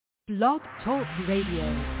Blog Talk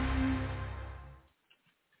Radio.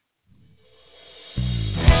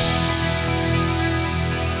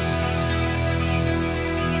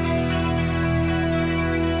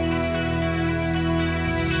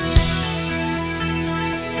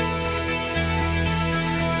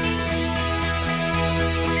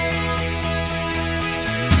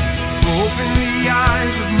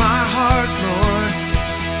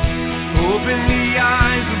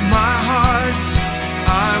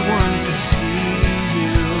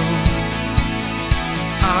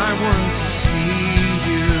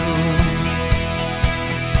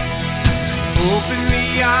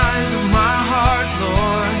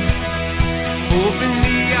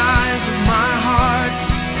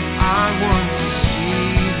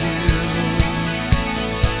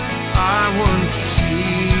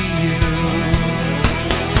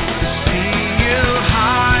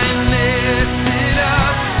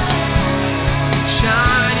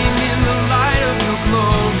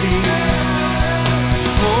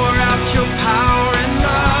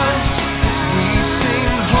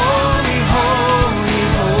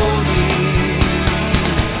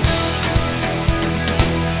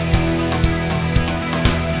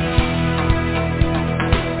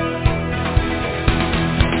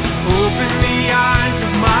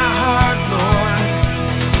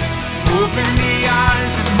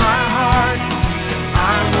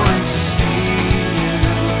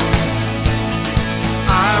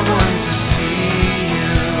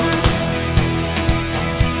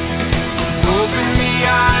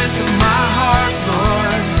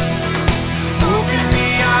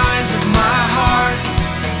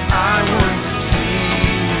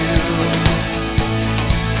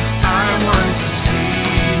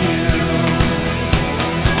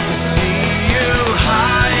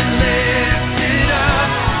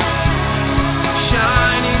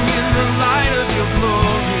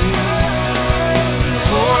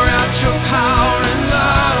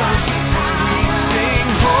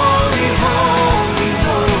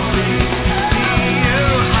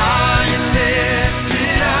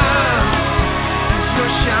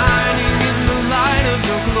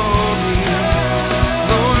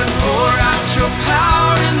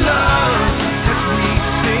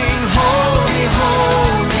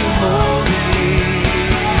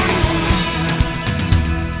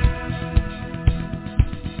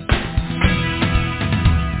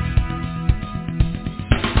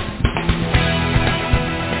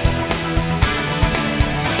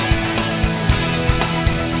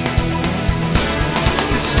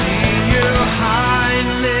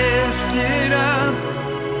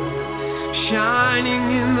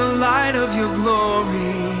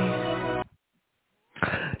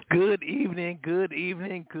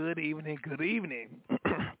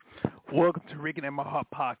 Welcome to Rick and My Heart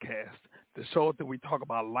Podcast, the show that we talk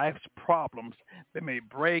about life's problems that may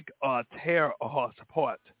break or tear our hearts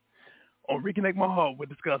apart. On Reconnect My Heart, we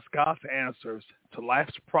discuss God's answers to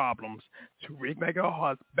life's problems to reconnect our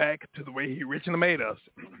hearts back to the way He originally made us.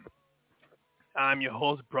 I'm your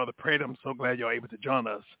host, Brother Prater. I'm so glad you're able to join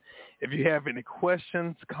us. If you have any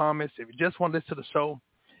questions, comments, if you just want to listen to the show,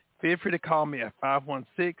 feel free to call me at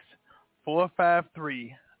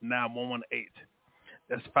 516-453-9118.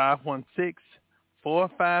 That's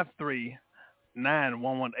 516-453-9118.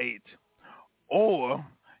 Or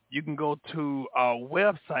you can go to our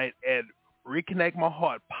website at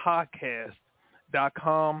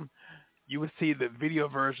reconnectmyheartpodcast.com. You will see the video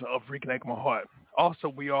version of Reconnect My Heart. Also,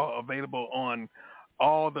 we are available on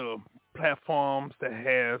all the platforms that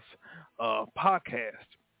has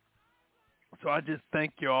podcasts. So I just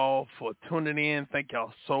thank you all for tuning in. Thank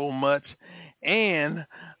y'all so much. And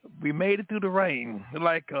we made it through the rain.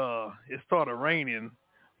 Like it started raining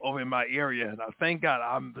over in my area. And I thank God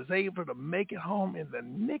I was able to make it home in the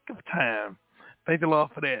nick of time. Thank the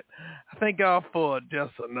Lord for that. I thank God for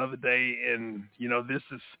just another day. And, you know, this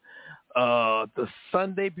is the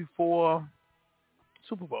Sunday before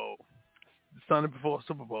Super Bowl. The Sunday before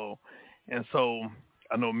Super Bowl. And so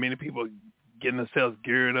I know many people getting themselves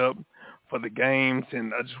geared up for the games,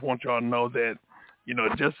 and I just want y'all to know that, you know,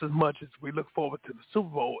 just as much as we look forward to the Super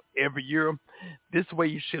Bowl every year, this way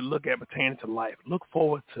you should look at pertaining to life. Look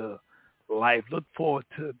forward to life. Look forward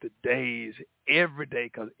to the days every day,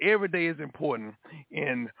 because every day is important,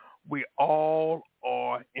 and we all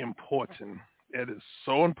are important. It is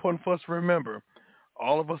so important for us to remember.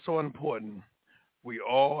 All of us are important. We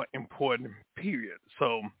are important, period.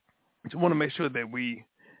 So I just want to make sure that we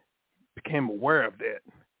became aware of that.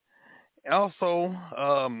 Also,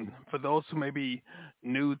 for those who may be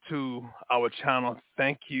new to our channel,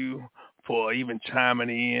 thank you for even chiming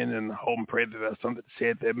in, and hope and pray that that's something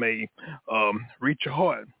said that may reach your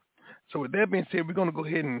heart. So with that being said, we're going to go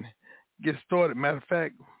ahead and get started. Matter of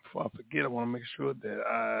fact, before I forget, I want to make sure that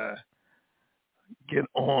I get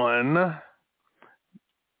on,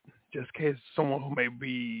 just in case someone who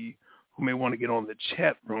may want to get on the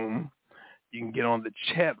chat room. You can get on the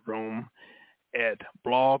chat room at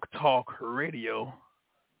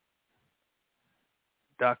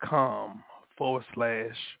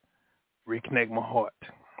blogtalkradio.com/reconnect my heart.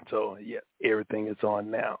 So yeah, everything is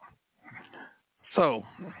on now. So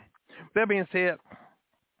that being said,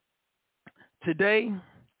 today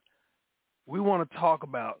we want to talk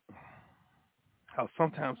about how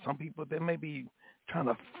sometimes some people, they may be trying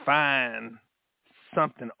to find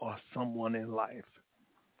something or someone in life.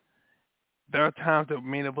 There are times that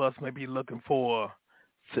many of us may be looking for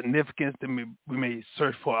significance, that we may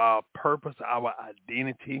search for our purpose, our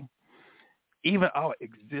identity, even our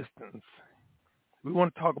existence. We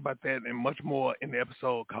want to talk about that and much more in the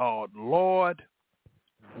episode called Lord,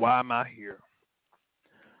 Why Am I Here?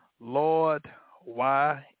 Lord,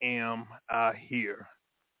 why am I here?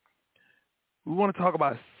 We want to talk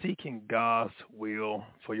about seeking God's will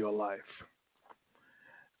for your life.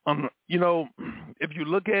 If you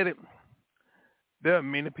look at it, there are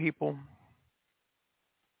many people,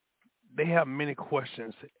 they have many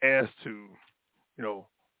questions as to,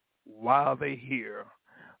 why are they here?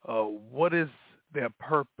 What is their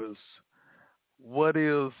purpose? What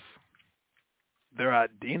is their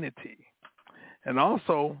identity? And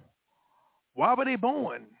also, why were they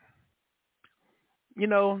born?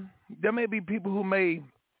 There may be people who may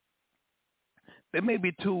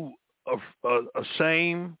be too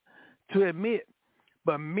ashamed to admit,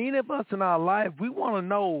 but many of us in our life, we want to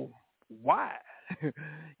know why.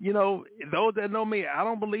 Those that know me, I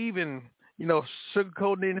don't believe in,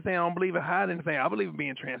 sugarcoating anything. I don't believe in hiding anything. I believe in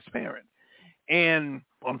being transparent. And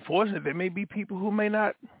unfortunately, there may be people who may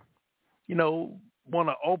not, want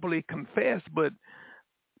to openly confess, but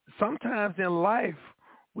sometimes in life,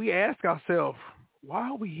 we ask ourselves, why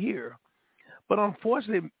are we here? But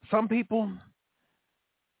unfortunately, some people,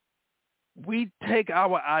 we take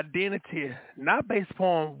our identity not based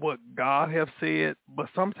upon what God has said, but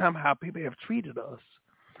sometimes how people have treated us.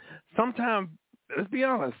 Sometimes, let's be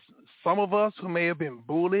honest, some of us who may have been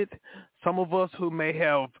bullied, some of us who may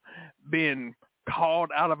have been called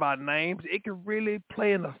out of our names, it can really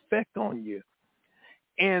play an effect on you.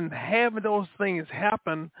 And having those things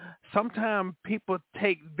happen, sometimes people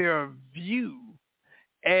take their view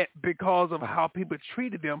because of how people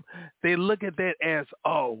treated them. They look at that as,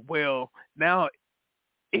 oh, well, now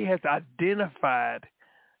it has identified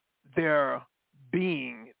their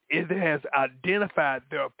being. It has identified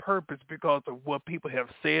their purpose because of what people have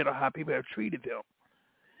said or how people have treated them.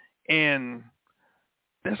 And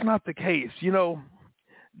that's not the case.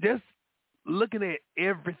 Just looking at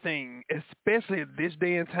everything, especially at this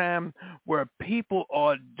day and time where people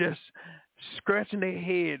are just scratching their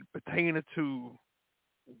head pertaining to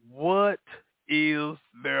what is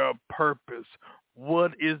their purpose,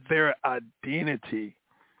 what is their identity.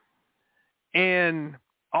 And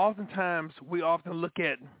oftentimes we often look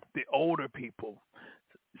at the older people.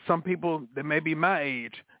 Some people that may be my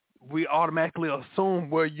age, we automatically assume,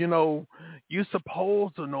 well, you're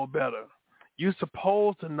supposed to know better. You're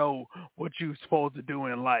supposed to know what you're supposed to do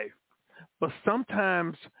in life. But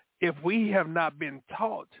sometimes if we have not been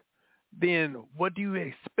taught, then what do you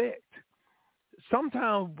expect?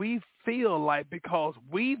 Sometimes we feel like because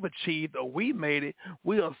we've achieved or we made it,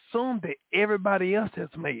 we assume that everybody else has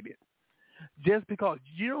made it. Just because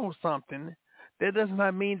you know something, that does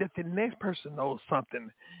not mean that the next person knows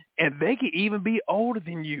something. And they can even be older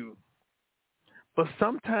than you. But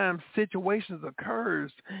sometimes situations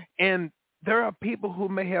occurs, and there are people who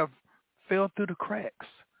may have fell through the cracks.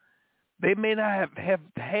 They may not have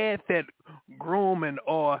had that grooming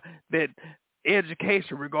or that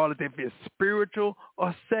education, regardless if it's spiritual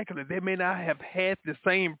or secular. They may not have had the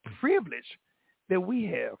same privilege that we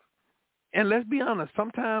have. And let's be honest,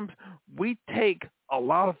 sometimes we take a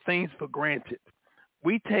lot of things for granted.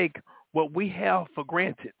 We take what we have for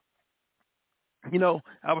granted.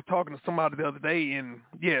 I was talking to somebody the other day, and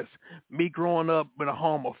yes, me growing up in a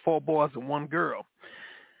home of 4 boys and 1 girl.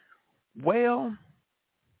 Well,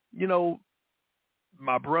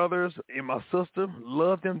 my brothers and my sister,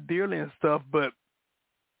 love them dearly and stuff, but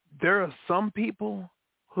there are some people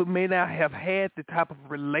who may not have had the type of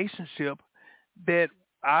relationship that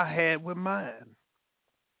I had with mine.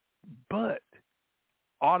 But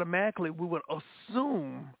automatically we would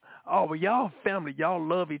assume, oh, well, y'all family, y'all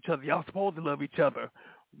love each other. Y'all supposed to love each other.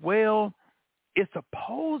 Well, it's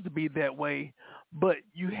supposed to be that way, but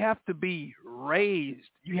you have to be raised.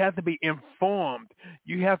 You have to be informed.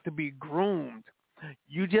 You have to be groomed.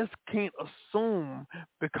 You just can't assume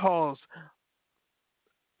because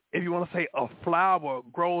if you want to say a flower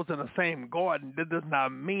grows in the same garden, that does not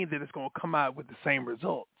mean that it's going to come out with the same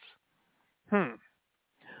results.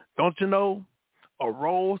 Don't you know a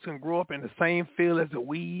rose can grow up in the same field as a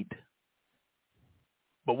weed?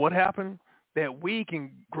 But what happened? That weed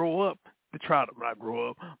can grow up to try to, not grow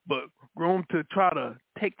up, but grow to try to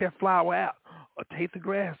take that flower out or take the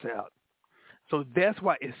grass out. So that's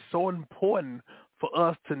why it's so important for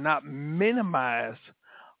us to not minimize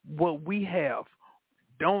what we have.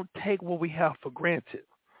 Don't take what we have for granted.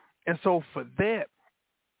 And so for that,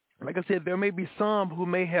 like I said, there may be some who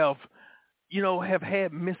may have, have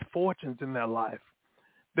had misfortunes in their life.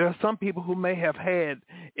 There are some people who may have had,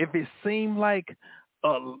 if it seemed like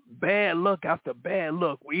bad luck after bad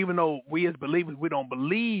luck, even though we as believers, we don't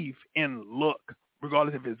believe in luck,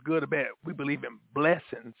 regardless if it's good or bad. We believe in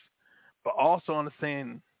blessings. But also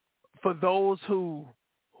understand, for those who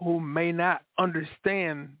may not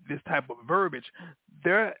understand this type of verbiage,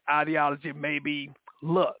 their ideology may be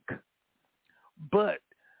luck. But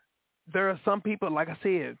there are some people, like I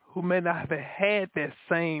said, who may not have had that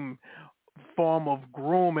same form of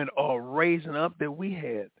grooming or raising up that we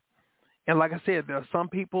had. And like I said, there are some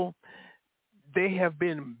people, they have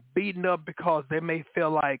been beaten up because they may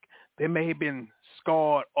feel like they may have been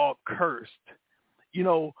scarred or cursed.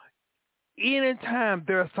 Anytime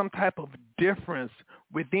there is some type of difference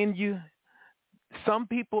within you, some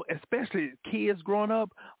people, especially kids growing up,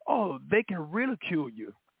 they can ridicule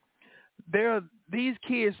you. These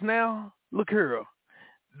kids now, look here,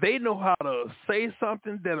 they know how to say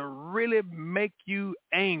something that'll really make you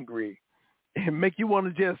angry and make you want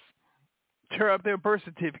to just tear up their birth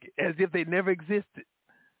certificate as if they never existed.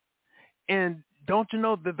 And don't you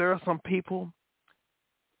know that there are some people,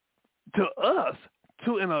 to us,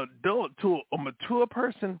 to an adult, to a mature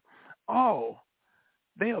person,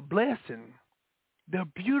 they are a blessing. They're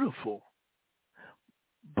beautiful.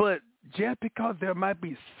 But just because there might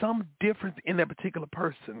be some difference in that particular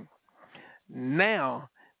person, now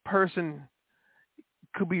person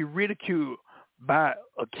could be ridiculed by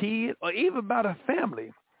a kid or even by the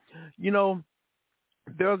family.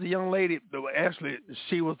 There was a young lady, actually,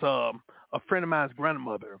 she was a friend of mine's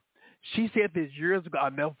grandmother. She said this years ago, I'll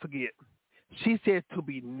never forget. She said to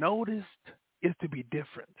be noticed is to be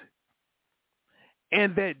different.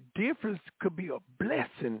 And that difference could be a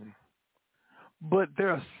blessing. But there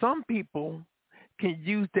are some people can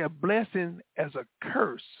use their blessing as a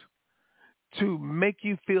curse to make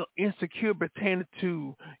you feel insecure pertaining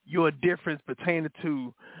to your difference, pertaining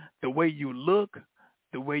to the way you look,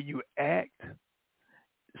 the way you act.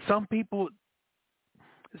 Some people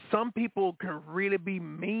can really be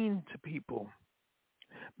mean to people.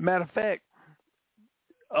 Matter of fact,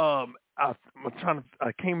 I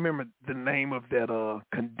can't remember the name of that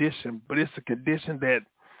condition, but it's a condition that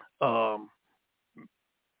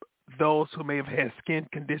those who may have had skin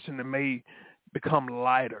condition that may become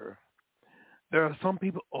lighter. There are some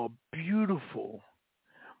people who are beautiful,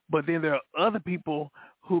 but then there are other people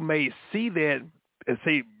who may see that and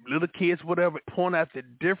say, little kids, whatever, point out the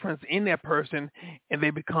difference in that person, and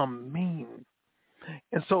they become mean.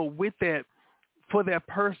 And so with that, for that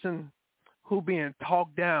person who being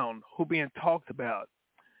talked down, who being talked about,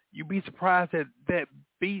 you'd be surprised that that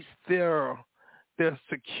beats their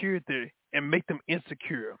security and make them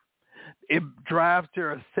insecure. It drives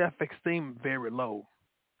their self-esteem very low.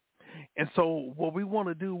 And so what we want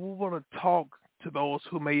to do, we want to talk to those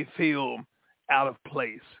who may feel out of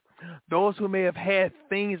place, those who may have had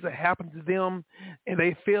things that happen to them, and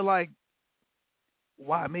they feel like,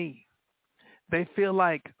 why me? They feel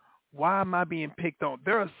like, why am I being picked on?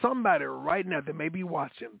 There are somebody right now that may be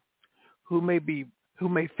watching who may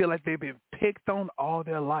feel like they've been picked on all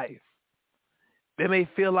their life. They may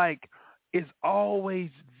feel like it's always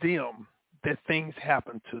them that things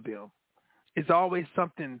happen to them. It's always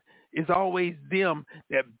them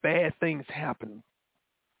that bad things happen.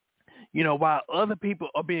 While other people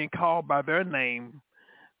are being called by their name,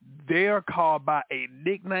 they're called by a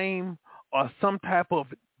nickname or some type of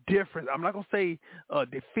difference. I'm not going to say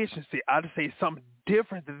deficiency. I'll just say something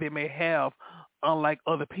different that they may have, unlike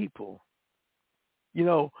other people.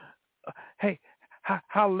 Hey,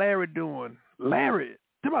 how Larry doing? Larry?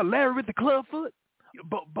 Talk about Larry with the club foot?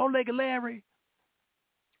 Bow-legged Larry?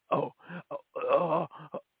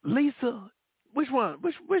 Lisa? Which one?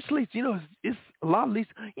 Which Lisa? It's a lot of Lisa.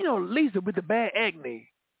 Lisa with the bad acne.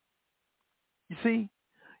 You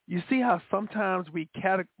see how sometimes we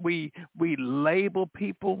label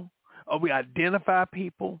people or we identify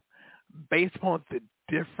people based upon the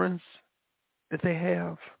difference that they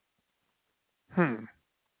have.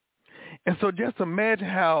 And so just imagine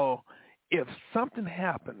how if something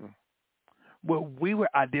happened where we were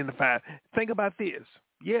identified, think about this.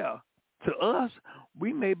 Yeah, to us,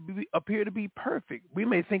 we may appear to be perfect. We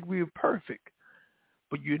may think we're perfect,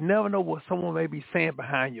 but you never know what someone may be saying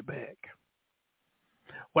behind your back.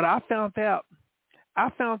 What I found out,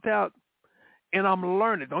 and I'm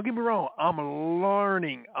learning. Don't get me wrong. I'm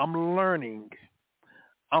learning.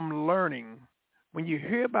 When you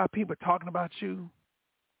hear about people talking about you,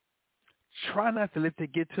 try not to let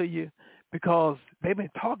it get to you because they've been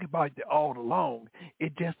talking about you all along.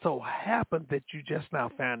 It just so happened that you just now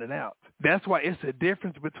found it out. That's why it's a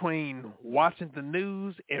difference between watching the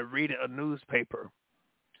news and reading a newspaper.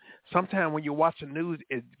 Sometimes when you watch the news,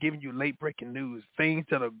 it's giving you late-breaking news, things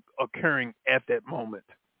that are occurring at that moment.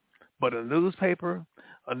 But a newspaper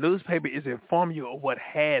is informing you of what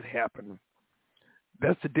had happened.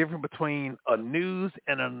 That's the difference between a news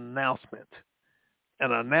and an announcement.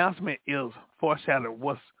 An announcement is foreshadowing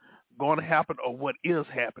what's going to happen or what is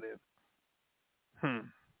happening.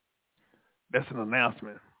 That's an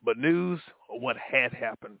announcement. But news or what had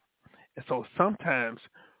happened. And so sometimes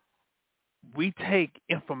we take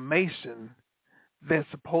information that's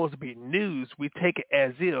supposed to be news, we take it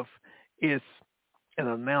as if it's an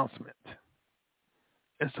announcement.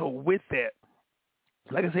 And so with that,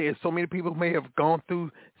 like I said, so many people may have gone through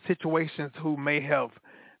situations who may have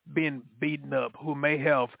been beaten up, who may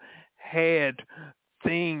have had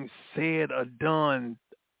things said or done,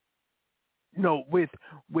 with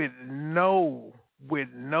no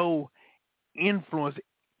influence,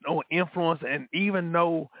 and even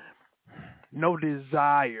no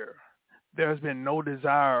desire. There's been no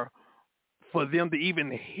desire for them to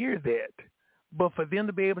even hear that, but for them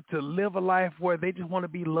to be able to live a life where they just want to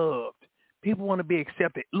be loved. People want to be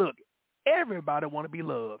accepted. Look, everybody want to be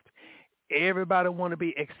loved. Everybody want to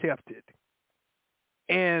be accepted.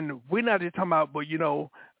 And we're not just talking about,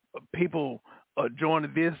 people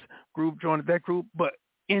joining this group, joining that group, but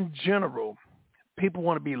in general, people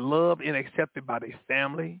want to be loved and accepted by their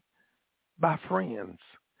family, by friends.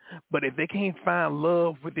 But if they can't find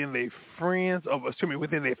love within their friends, or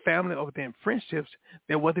within their family or within friendships,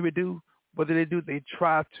 then what do they do? They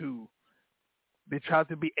try to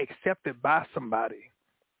be accepted by somebody.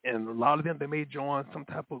 And a lot of them, they may join some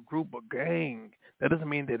type of group or gang. That doesn't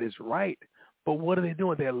mean that it's right. But what are they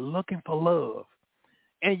doing? They're looking for love.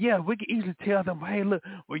 And yeah, we can easily tell them, hey, look,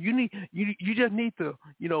 well, you just need to,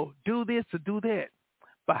 do this or do that.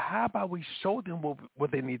 But how about we show them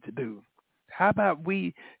what they need to do? How about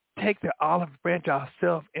we take the olive branch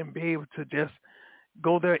ourselves and be able to just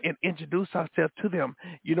go there and introduce ourselves to them?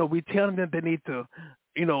 We tell them they need to,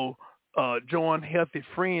 join healthy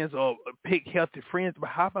friends or pick healthy friends, but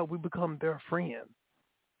how about we become their friend?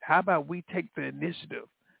 How about we take the initiative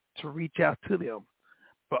to reach out to them?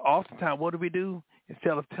 But oftentimes, what do?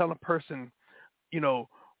 Instead of telling a person,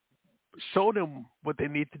 show them what they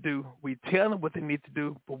need to do, we tell them what they need to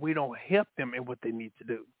do, but we don't help them in what they need to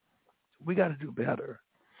do. We got to do better.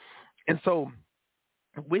 And so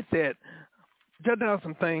with that, jot down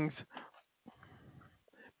some things,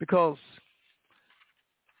 because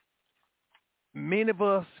many of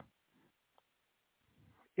us,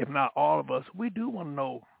 if not all of us, we do want to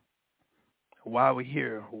know why we're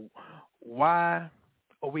here. Why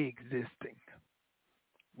are we existing?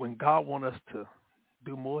 When God wants us to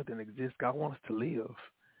do more than exist, God wants us to live.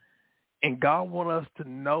 And God wants us to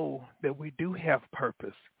know that we do have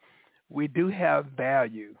purpose. We do have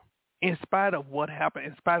value. In spite of what happened,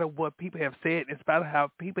 in spite of what people have said, in spite of how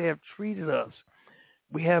people have treated us,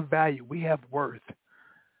 we have value. We have worth.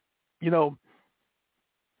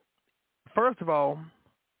 First of all,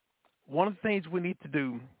 one of the things we need to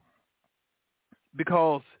do,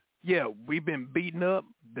 because, we've been beaten up.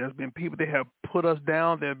 There's been people that have put us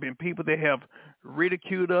down. There have been people that have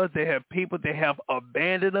ridiculed us. There have people that have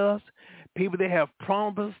abandoned us, people that have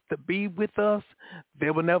promised to be with us.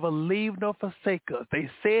 They will never leave nor forsake us. They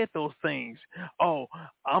said those things. Oh,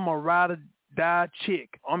 I'm a ride or die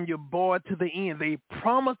chick. I'm your boy to the end. They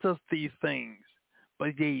promised us these things, but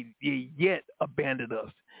they yet abandoned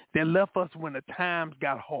us. They left us when the times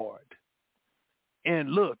got hard.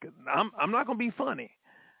 And look, I'm not going to be funny.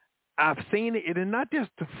 I've seen it. It is not just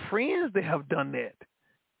the friends that have done that.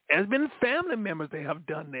 It's been family members that have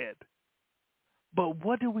done that. But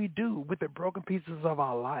what do we do with the broken pieces of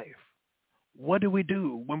our life? What do we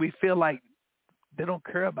do when we feel like they don't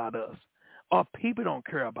care about us or people don't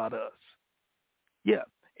care about us? Yeah.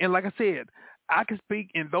 And like I said, I can speak,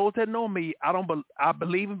 and those that know me, I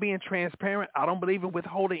believe in being transparent. I don't believe in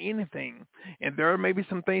withholding anything. And there may be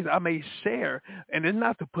some things I may share, and it's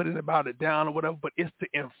not to put it about it down or whatever, but it's to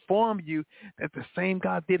inform you that the same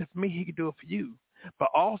God did it for me, he can do it for you. But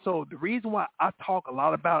also, the reason why I talk a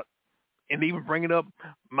lot about and even bringing up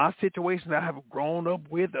my situation that I have grown up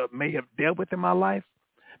with or may have dealt with in my life,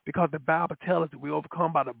 because the Bible tells us that we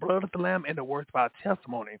overcome by the blood of the Lamb and the words of our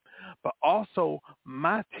testimony. But also,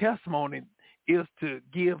 my testimony is to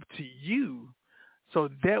give to you so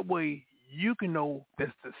that way you can know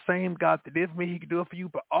that's the same God that did for me, he can do it for you,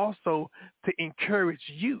 but also to encourage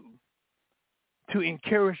you, to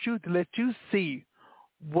let you see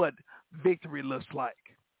what victory looks like.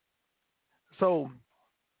 So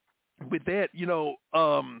with that,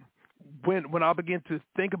 when I begin to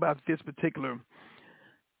think about this particular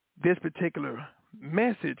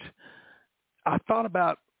message, I thought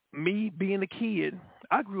about me being a kid.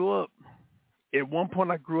 At one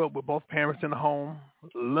point I grew up with both parents in the home,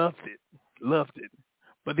 loved it.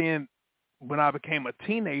 But then when I became a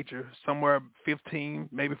teenager, somewhere 15,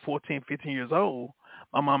 maybe 14, 15 years old,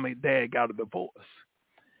 my mom and dad got a divorce.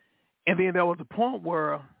 And then there was a point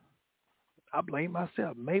where I blamed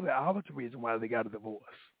myself. Maybe I was the reason why they got a divorce.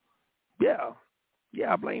 Yeah,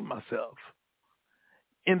 I blamed myself.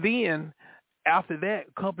 And then after that,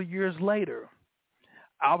 a couple of years later,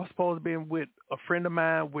 I was supposed to be with a friend of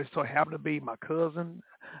mine, which so happened to be my cousin.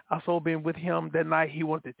 I was supposed to be with him that night. He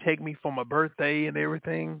wanted to take me for my birthday and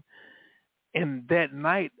everything. And that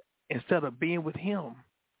night, instead of being with him,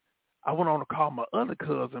 I went on to call my other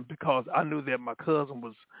cousin because I knew that my cousin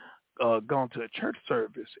was going to a church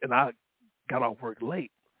service, and I got off work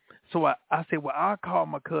late. So I said, well, I'll call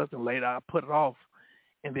my cousin later. I put it off.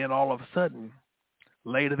 And then all of a sudden,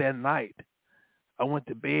 later that night, I went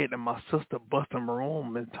to bed and my sister busted in my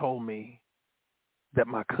room and told me that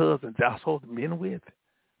my cousin that I was supposed to be with,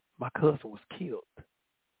 my cousin was killed.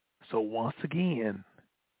 So once again,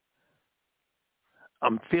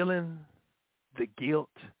 I'm feeling the guilt,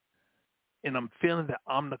 and I'm feeling that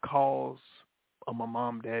I'm the cause of my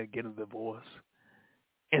mom and dad getting a divorce.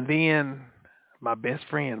 And then my best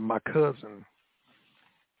friend, my cousin,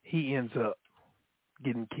 he ends up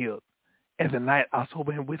getting killed. And the night I was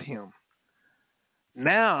hoping with him.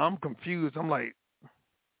 Now I'm confused. I'm like,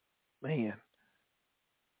 man,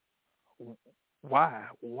 why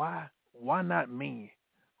not me?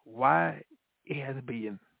 Why it has to be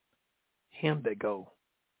him that go?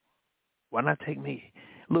 Why not take me?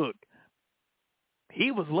 Look, he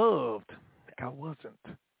was loved. I wasn't.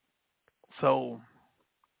 So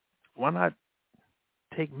why not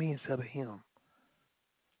take me instead of him?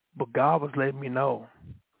 But God was letting me know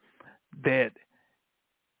that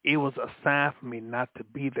it was a sign for me not to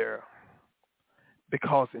be there,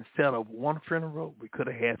 because instead of one funeral, we could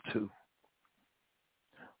have had two.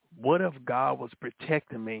 What if God was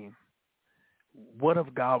protecting me? What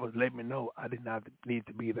if God was letting me know I did not need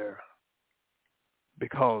to be there?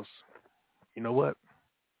 Because you know what?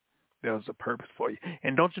 There's a purpose for you.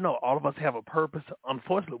 And don't you know, all of us have a purpose.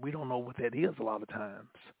 Unfortunately, we don't know what that is a lot of times.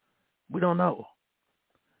 We don't know.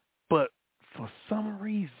 But for some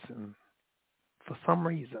reason,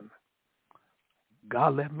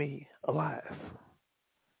 God left me alive.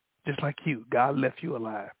 Just like you, God left you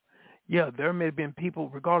alive. Yeah, there may have been people,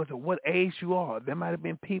 regardless of what age you are, there might have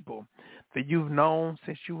been people that you've known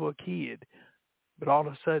since you were a kid, but all of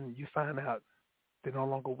a sudden you find out they're no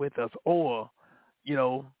longer with us, or,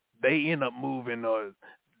 they end up moving, or,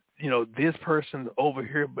 this person over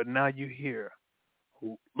here, but now you're here.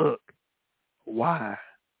 Look, why?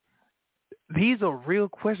 These are real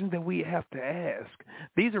questions that we have to ask.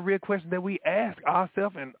 These are real questions that we ask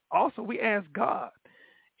ourselves, and also we ask God.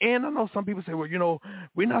 And I know some people say, well,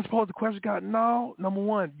 we're not supposed to question God. No, number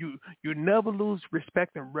one, you never lose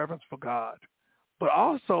respect and reverence for God. But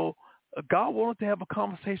also, God wanted to have a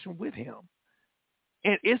conversation with him.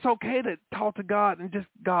 And it's okay to talk to God and just,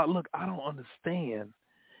 God, look, I don't understand.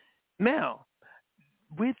 Now,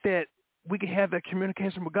 with that, we can have that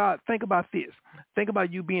communication with God. Think about this. Think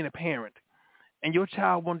about you being a parent, and your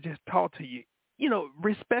child want to just talk to you,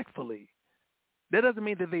 respectfully. That doesn't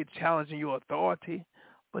mean that they're challenging your authority,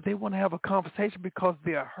 but they want to have a conversation because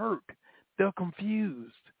they're hurt. They're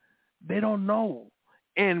confused. They don't know.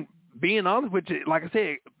 And being honest with you, like I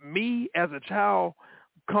said, me as a child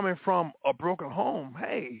coming from a broken home,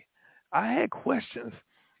 hey, I had questions.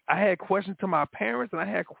 I had questions to my parents, and I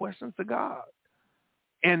had questions to God.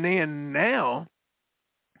 And then now,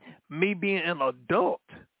 me being an adult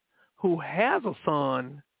who has a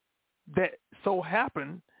son, that so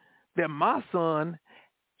happened that my son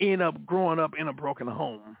ended up growing up in a broken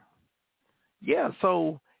home. Yeah,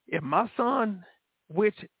 so If my son,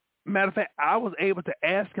 which matter of fact, I was able to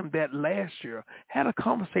ask him that last year, had a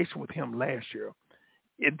conversation with him last year.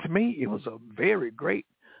 To me, it was a very great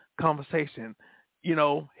conversation. You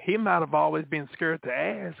know, he might have always been scared to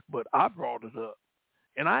ask, but I brought it up.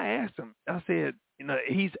 And I asked him, I said, you know,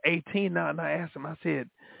 he's 18 now, and I asked him, I said,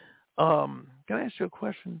 can I ask you a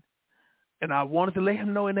question? And I wanted to let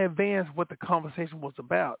him know in advance what the conversation was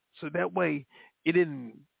about. So that way it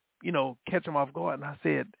didn't, you know, catch him off guard. And I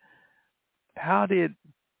said, how did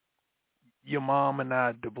your mom and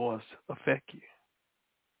I divorce affect you?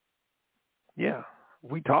 Yeah,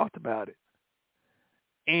 we talked about it.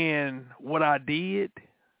 And what I did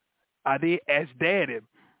as daddy,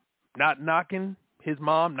 not knocking his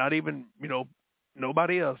mom, not even, you know,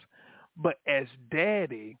 nobody else, but as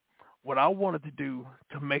daddy, what I wanted to do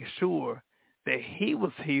to make sure that he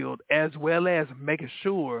was healed, as well as making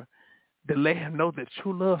sure to let him know that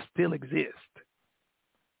true love still exists.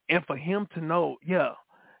 And for him to know,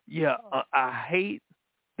 I hate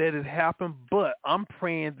that it happened, but I'm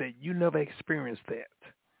praying that you never experienced that.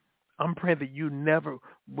 I'm praying that you never,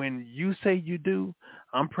 when you say you do,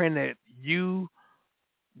 I'm praying that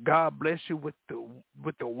God bless you with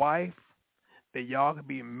the wife, that y'all can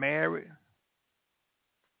be married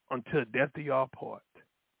until death do y'all part.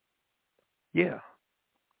 Yeah.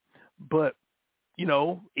 But, you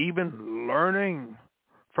know, even learning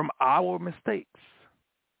from our mistakes,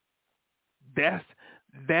 that's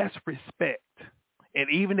respect. And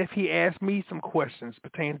even if he asked me some questions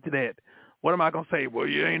pertaining to that, what am I going to say? Well,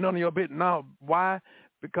 you ain't none of your business. No. Why?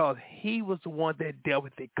 Because he was the one that dealt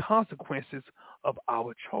with the consequences of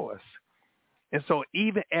our choice. And so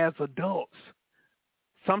even as adults,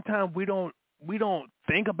 sometimes we don't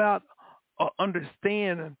think about or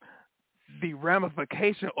understand the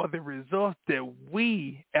ramification or the results that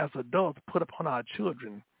we as adults put upon our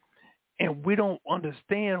children. And we don't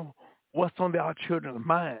understand what's on our children's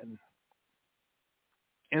mind.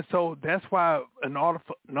 And so that's why, in order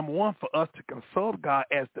for, number one, for us to consult God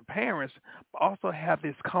as the parents, but also have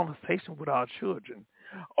this conversation with our children.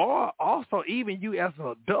 Or also even you as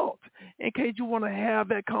an adult, in case you want to have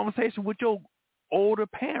that conversation with your older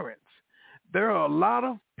parents. There are a lot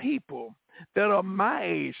of people that are my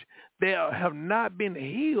age that have not been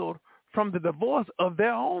healed from the divorce of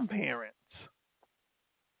their own parents.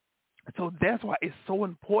 So that's why it's so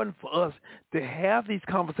important for us to have these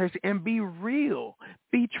conversations and be real,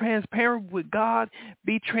 be transparent with God,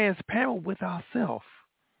 be transparent with ourselves.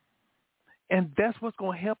 And that's what's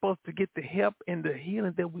going to help us to get the help and the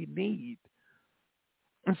healing that we need.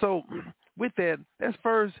 And so with that, let's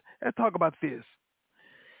talk about this.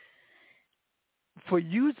 For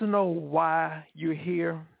you to know why you're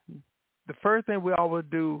here, the first thing we always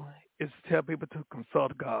do is tell people to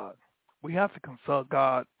consult God. We have to consult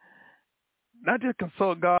God. Not just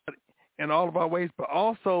consult God in all of our ways, but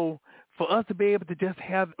also for us to be able to just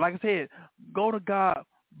have, like I said, go to God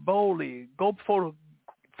boldly, go before the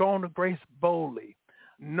throne of grace boldly,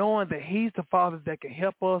 knowing that he's the Father that can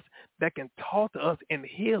help us, that can talk to us and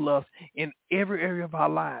heal us in every area of our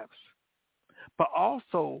lives. But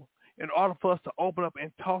also, in order for us to open up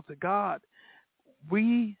and talk to God,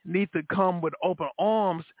 we need to come with open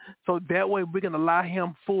arms so that way we can allow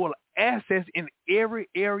him full access in every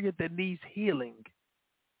area that needs healing.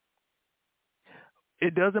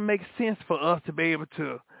 It doesn't make sense for us to be able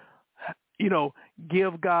to,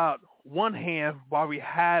 give God one hand while we're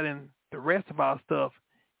hiding the rest of our stuff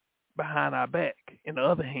behind our back in the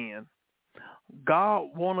other hand.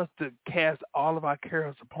 God wants us to cast all of our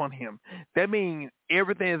cares upon him. That means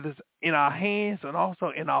everything is in our hands and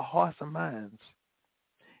also in our hearts and minds.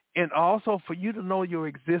 And also for you to know your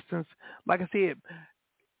existence, like I said,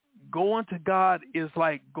 going to God is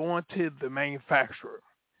like going to the manufacturer.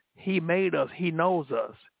 He made us. He knows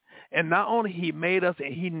us. And not only he made us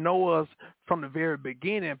and he knows us from the very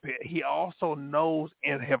beginning, but he also knows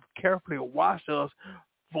and have carefully washed us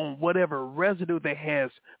from whatever residue that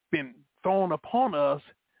has been thrown upon us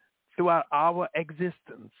throughout our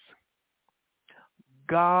existence.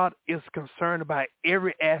 God is concerned about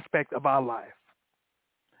every aspect of our life.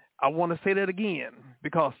 I want to say that again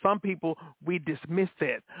because some people, we dismiss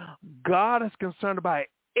that. God is concerned about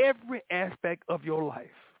every aspect of your life.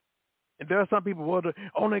 And there are some people who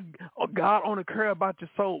God only care about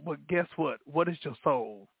your soul, but guess what? What is your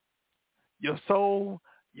soul? Your soul,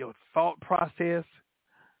 your thought process,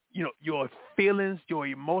 your feelings, your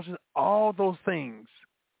emotions, all those things.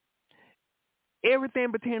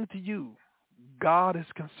 Everything pertaining to you, God is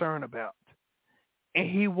concerned about. And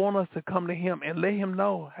he wants us to come to him and let him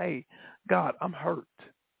know, hey, God, I'm hurt.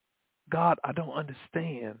 God, I don't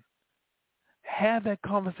understand. Have that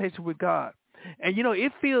conversation with God. And,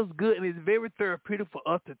 it feels good and it's very therapeutic for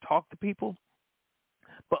us to talk to people.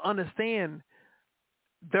 But understand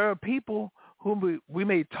there are people whom we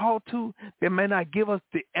may talk to that may not give us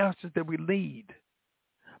the answers that we need.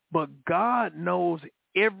 But God knows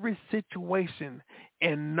every situation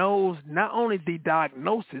and knows not only the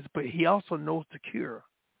diagnosis, but he also knows the cure.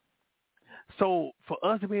 So for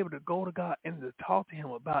us to be able to go to God and to talk to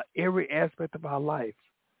him about every aspect of our life,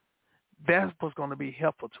 that's what's going to be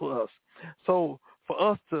helpful to us. So for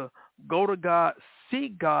us to go to God,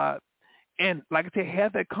 seek God, and like I said,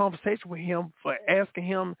 have that conversation with him, for asking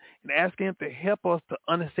him to help us to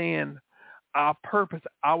understand our purpose,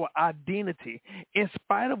 our identity, in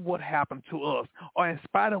spite of what happened to us or in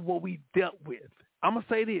spite of what we dealt with. I'm going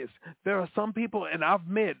to say this. There are some people, and I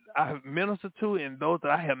have ministered to, and those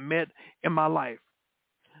that I have met in my life.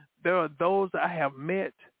 There are those that I have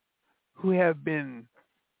met who have been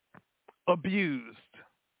abused,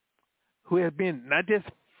 who have been not just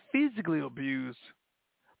physically abused,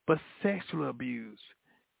 but sexually abused,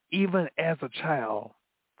 even as a child.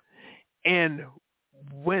 And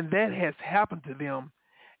when that has happened to them,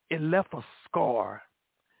 it left a scar.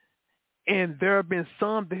 And there have been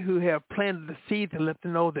some who have planted the seed to let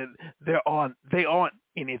them know that they aren't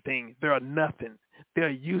anything. They are nothing. They're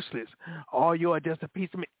useless. All you are just a piece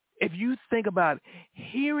of meat. If you think about it,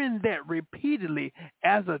 hearing that repeatedly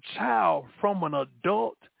as a child from an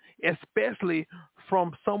adult, especially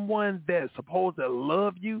from someone that's supposed to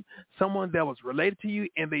love you, someone that was related to you,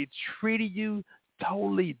 and they treated you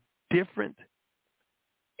totally different,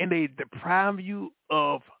 and they deprive you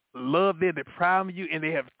of love, they deprive you, and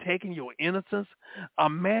they have taken your innocence.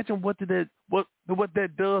 Imagine what that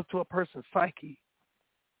does to a person's psyche.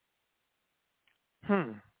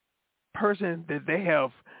 Person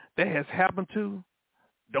that has happened to,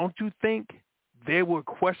 don't you think they will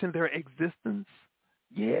question their existence?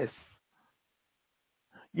 Yes.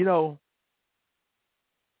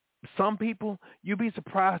 Some people, you'd be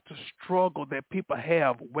surprised the struggle that people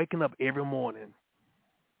have waking up every morning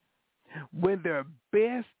when their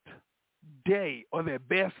best day or their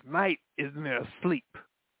best night is in their sleep.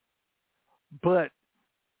 But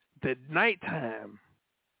the nighttime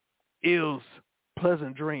is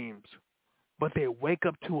pleasant dreams, but they wake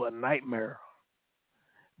up to a nightmare.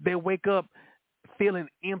 They wake up feeling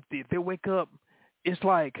empty. They wake up, it's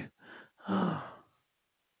like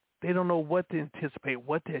they don't know what to anticipate,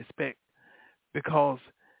 what to expect, because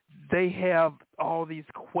they have all these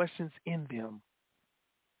questions in them.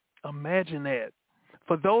 Imagine that.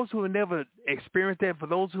 For those who have never experienced that, for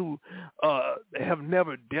those who have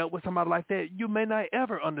never dealt with somebody like that, you may not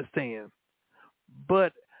ever understand.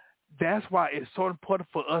 But that's why it's so important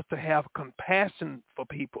for us to have compassion for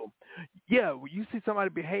people. Yeah, when you see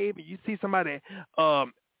somebody behave and you see somebody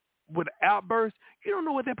with outbursts, you don't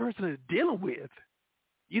know what that person is dealing with.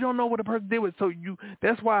 You don't know what a person deals with. So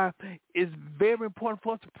that's why it's very important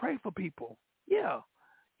for us to pray for people. Yeah.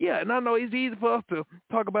 Yeah, and I know it's easy for us to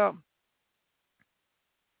talk about.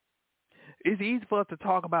 It's easy for us to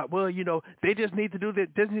talk about, well, they just need to do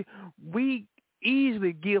that. We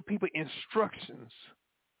easily give people instructions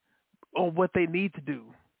on what they need to do.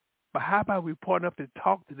 But how about we partner up to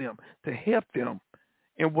talk to them, to help them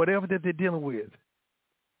in whatever that they're dealing with?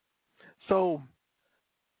 So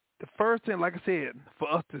the first thing, like I said,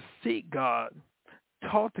 for us to seek God,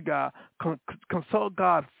 talk to God, consult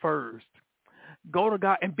God first. Go to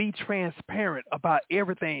God and be transparent about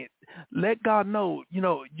everything. Let God know,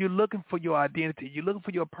 you're looking for your identity. You're looking for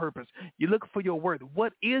your purpose. You're looking for your worth.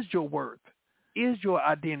 What is your worth? Is your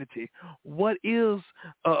identity? What is,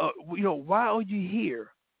 why are you here?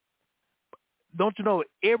 Don't you know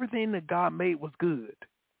everything that God made was good?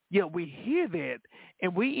 Yeah, we hear that,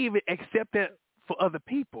 and we even accept that for other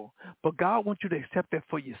people. But God wants you to accept that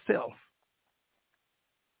for yourself.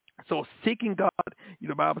 So seeking God,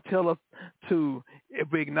 the Bible tells us to, if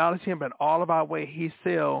we acknowledge him in all of our way, he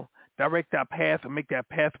shall direct our path and make that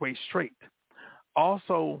pathway straight.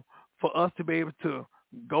 Also, for us to be able to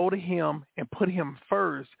go to him and put him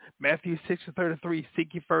first, Matthew 6:33,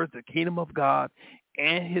 seek ye first the kingdom of God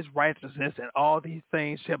and his righteousness, and all these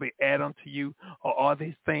things shall be added unto you, or all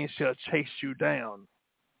these things shall chase you down.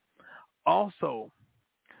 Also,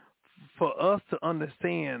 for us to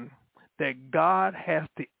understand that God has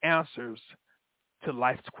the answers to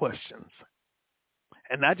life's questions.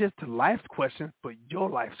 And not just to life's questions, but your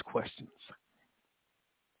life's questions.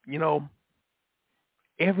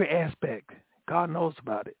 Every aspect, God knows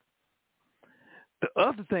about it. The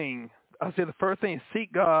other thing, I said the first thing is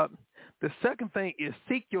seek God. The second thing is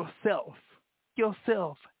seek yourself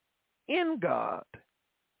in God.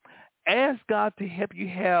 Ask God to help you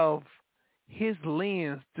have his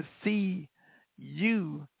lens to see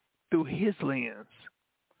you through his lens.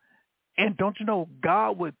 And don't you know,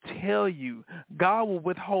 God would tell you, God will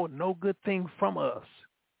withhold no good thing from us.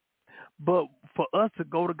 But for us to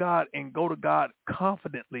go to God and go to God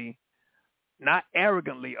confidently, not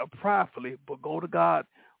arrogantly or pridefully, but go to God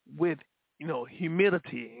with,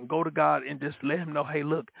 humility, and go to God and just let him know, hey,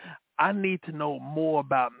 look, I need to know more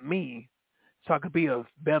about me so I could be a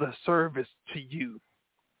better service to you.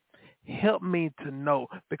 Help me to know,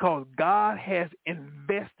 because God has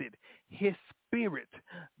invested his spirit.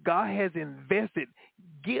 God has invested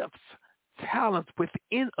gifts, talents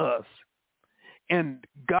within us. And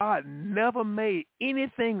God never made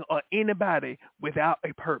anything or anybody without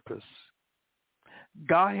a purpose.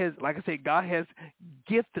 God has, like I said, God has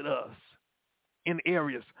gifted us in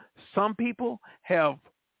areas. Some people have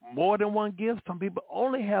more than one gift. Some people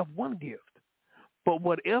only have one gift. But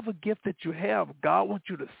whatever gift that you have, God wants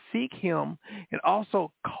you to seek him and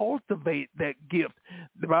also cultivate that gift.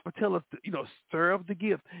 The Bible tells us to, stir up the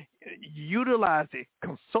gift, utilize it,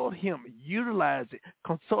 consult him, utilize it,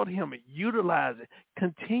 consult him, and utilize it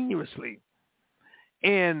continuously.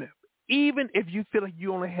 And even if you feel like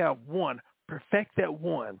you only have one, perfect that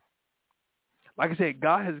one. Like I said,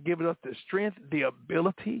 God has given us the strength, the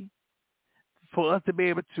ability for us to be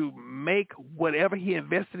able to make whatever he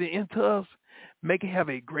invested into us, make it have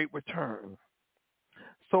a great return.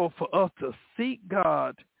 So for us to seek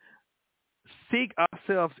God, seek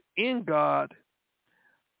ourselves in God,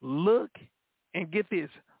 look and get this,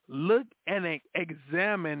 look and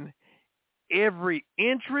examine every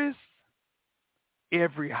interest,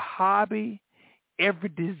 every hobby, every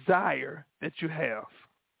desire that you have.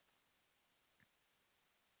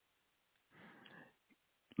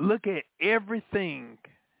 Look at everything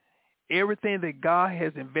that God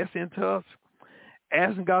has invested into us,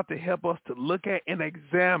 asking God to help us to look at and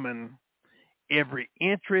examine every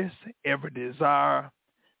interest, every desire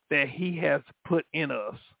that he has put in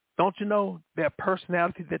us. Don't you know that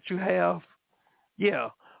personality that you have? Yeah,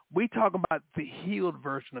 we talk about the healed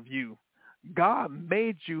version of you. God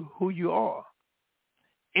made you who you are.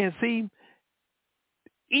 And see,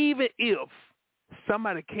 even if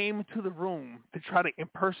somebody came into the room to try to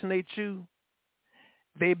impersonate you,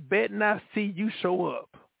 they bet not see you show up,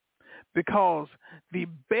 because the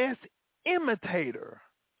best imitator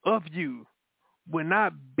of you will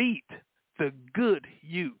not beat the good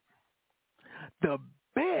you. The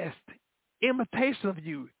best imitation of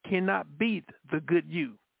you cannot beat the good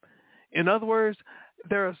you. In other words,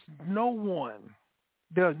 there's no one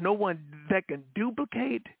that can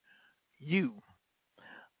duplicate you.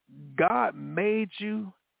 God made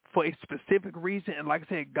you for a specific reason, and like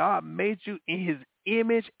I said, God made you in his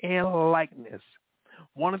image and likeness.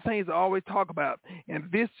 One of the things I always talk about,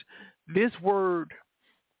 and this word,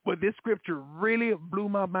 but this scripture really blew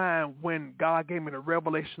my mind when God gave me the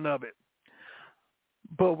revelation of it.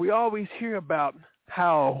 But we always hear about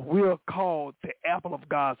how we are called the apple of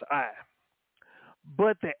God's eye.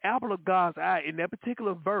 But the apple of God's eye in that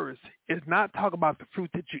particular verse is not talking about the fruit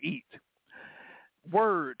that you eat.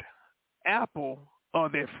 Word apple, or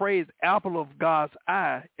that phrase apple of God's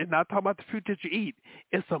eye, is not talking about the fruit that you eat.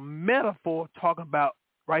 It's a metaphor talking about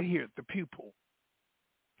right here, the pupil.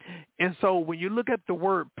 And so when you look at the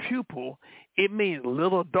word pupil, it means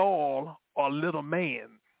little doll or little man.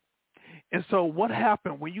 And so what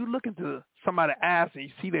happened when you look into somebody's eyes and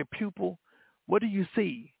you see their pupil, what do you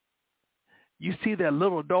see? You see that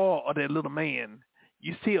little doll or that little man.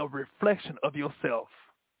 You see a reflection of yourself.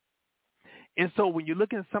 And so when you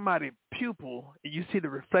look at somebody's pupil and you see the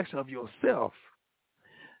reflection of yourself,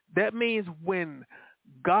 that means when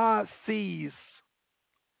God sees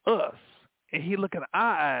us and he look in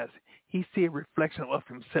our eyes, he sees a reflection of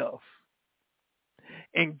himself.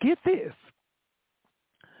 And get this,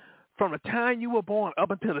 from the time you were born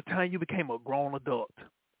up until the time you became a grown adult,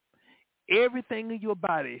 everything in your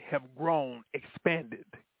body have grown, expanded.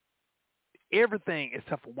 Everything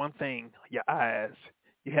except for one thing, your eyes.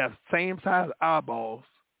 You have same size eyeballs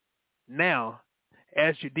now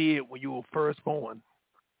as you did when you were first born.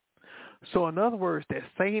 So in other words, that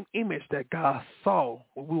same image that God saw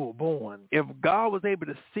when we were born, if God was able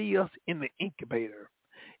to see us in the incubator,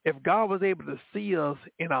 if God was able to see us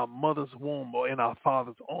in our mother's womb or in our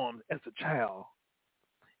father's arms as a child,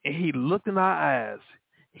 and he looked in our eyes,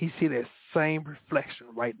 he see that same reflection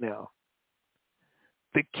right now.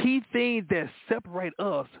 The key thing that separates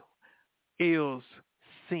us is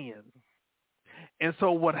sin. And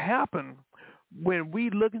so what happened when we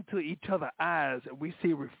look into each other's eyes and we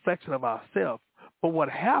see a reflection of ourselves, but what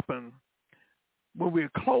happened when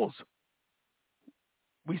we're close,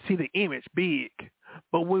 we see the image big.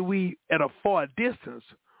 But when we at a far distance,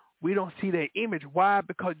 we don't see that image. Why?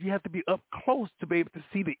 Because you have to be up close to be able to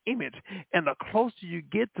see the image. And the closer you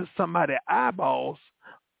get to somebody's eyeballs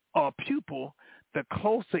or pupil, the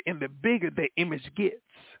closer and the bigger the image gets.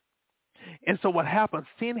 And so what happens,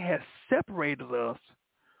 sin has separated us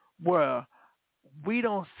where we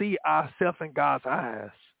don't see ourselves in God's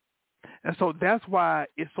eyes. And so that's why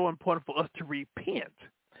it's so important for us to repent.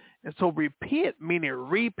 And so repent, meaning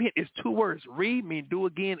repent, is two words. Re means do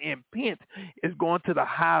again, and pent is going to the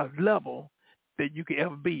highest level that you can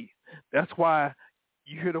ever be. That's why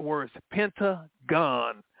you hear the words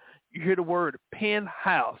pentagon. You hear the word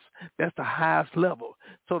penthouse. That's the highest level.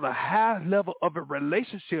 So the highest level of a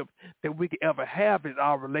relationship that we can ever have is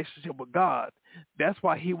our relationship with God. That's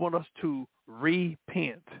why he wants us to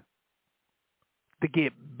repent, to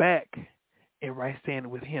get back in right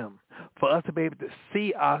standing with him, for us to be able to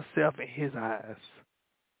see ourselves in his eyes.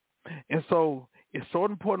 And so it's so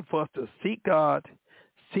important for us to seek God,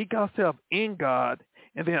 seek ourselves in God,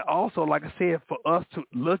 and then also, like I said, for us to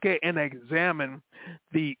look at and examine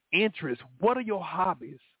the interests. What are your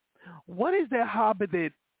hobbies? What is that hobby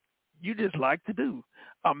that you just like to do?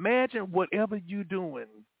 Imagine whatever you're doing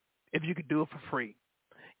if you could do it for free.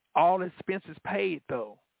 All expenses paid,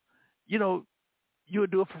 though. You know, you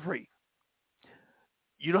would do it for free.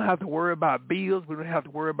 You don't have to worry about bills. We don't have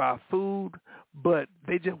to worry about food. But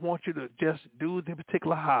they just want you to just do the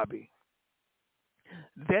particular hobby.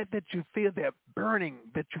 That you feel, that burning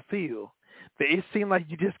that you feel, that it seems like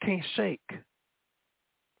you just can't shake.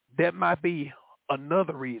 That might be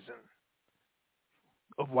another reason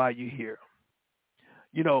of why you're here.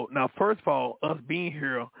 You know, now, first of all, us being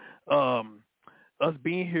here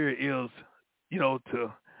is,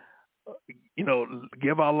 to,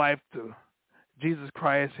 give our life to Jesus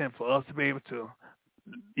Christ, and for us to be able to,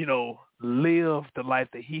 live the life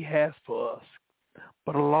that he has for us.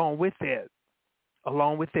 But along with that,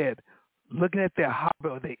 looking at that hobby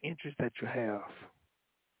or the interest that you have.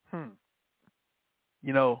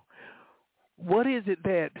 What is it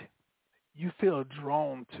that you feel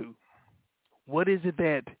drawn to? What is it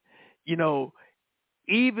that,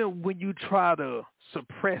 even when you try to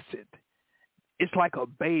suppress it, it's like a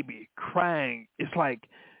baby crying. It's like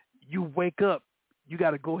you wake up, you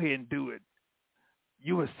got to go ahead and do it.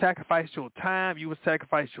 You will sacrifice your time. You will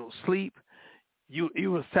sacrifice your sleep.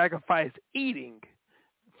 You will sacrifice eating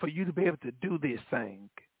for you to be able to do this thing.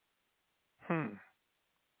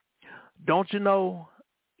 Don't you know,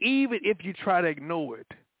 even if you try to ignore it,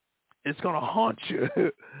 it's going to haunt you.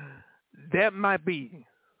 That might be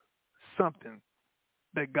something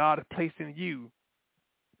that God has placed in you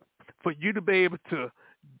for you to be able to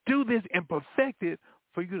do this and perfect it,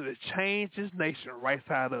 for you to change this nation right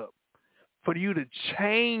side up, for you to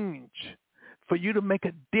change, for you to make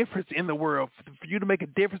a difference in the world, for you to make a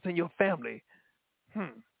difference in your family.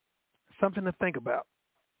 Something to think about.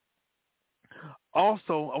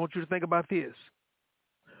 Also, I want you to think about this.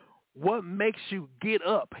 What makes you get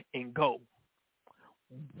up and go?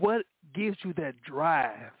 What gives you that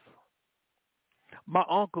drive? My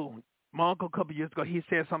uncle a couple of years ago, he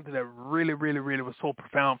said something that really, really, really was so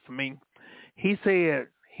profound for me. He said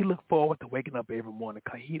he looked forward to waking up every morning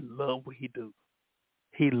because he loved what he do.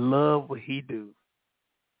 He loved what he do.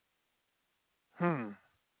 I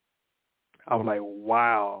was like,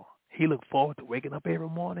 wow. He looked forward to waking up every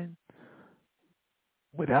morning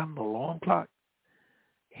without an alarm clock.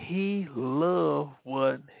 He loved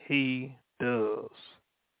what he does.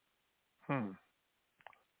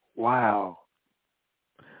 Wow.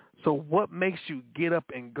 So what makes you get up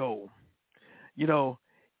and go?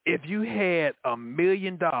 If you had $1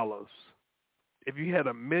 million, to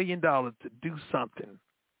do something,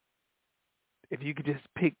 if you could just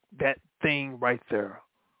pick that thing right there,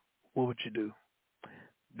 what would you do?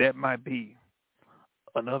 That might be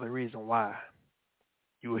another reason why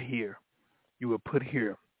you were here. You were put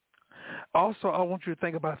here. Also, I want you to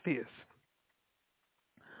think about this.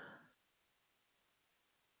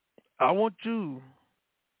 I want you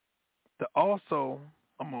to also,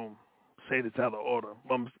 I'm going to say this out of order.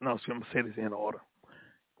 I'm going to say this in order.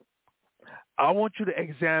 I want you to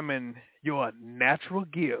examine your natural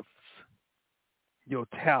gifts, your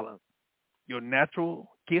talent, your natural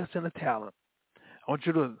gifts and the talent. I want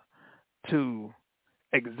you to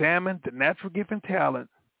examine the natural gift and talent,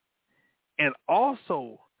 and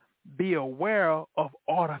also be aware of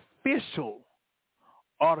artificial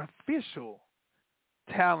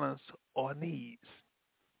talents or needs.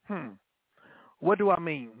 What do I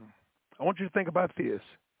mean? I want you to think about this.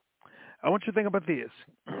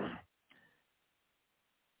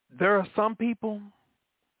 There are some people,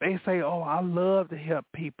 they say, oh, I love to help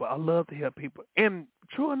people. And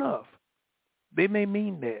true enough, they may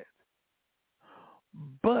mean that.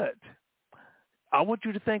 But I want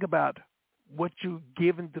you to think about what you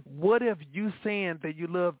giving. What if you saying that you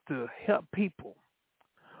love to help people?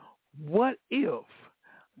 What if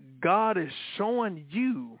God is showing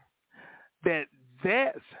you that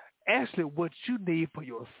that's actually what you need for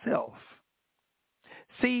yourself?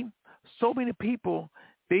 See, so many people,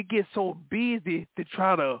 they get so busy to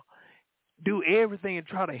try to do everything and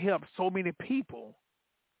try to help so many people.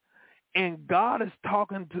 And God is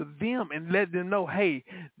talking to them and letting them know, hey,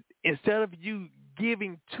 instead of you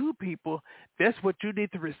giving to people, that's what you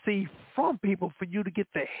need to receive from people for you to get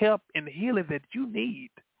the help and the healing that you need.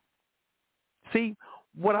 See,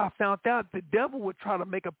 what I found out, the devil would try to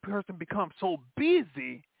make a person become so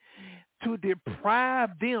busy to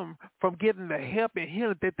deprive them from getting the help and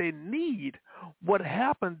healing that they need. What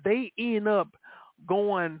happened, they end up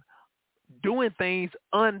doing things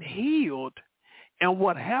unhealed. And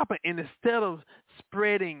what happened, and instead of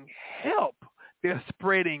spreading help, they're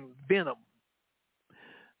spreading venom.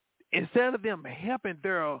 Instead of them helping,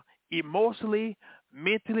 they're emotionally,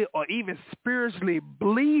 mentally, or even spiritually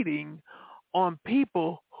bleeding on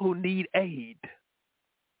people who need aid.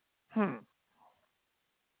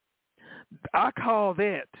 I call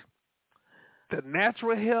that the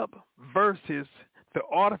natural help versus the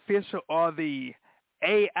artificial or the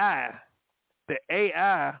AI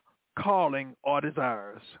calling or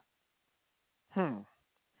desires.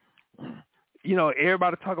 You know,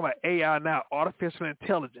 everybody talk about AI now, artificial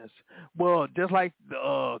intelligence. Well, just like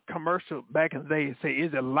the commercial back in the day say,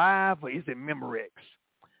 is it live or is it Memorex?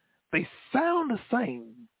 They sound the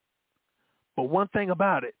same, but one thing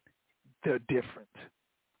about it, they're different.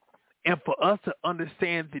 And for us to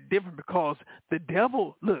understand the difference, because the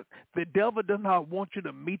devil does not want you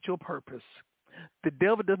to meet your purpose. The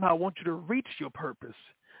devil does not want you to reach your purpose.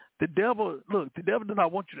 The devil does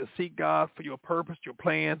not want you to seek God for your purpose, your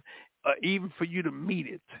plan, even for you to meet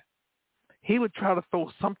it. He would try to throw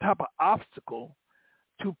some type of obstacle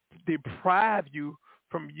to deprive you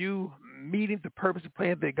from you meeting the purpose and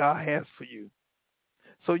plan that God has for you.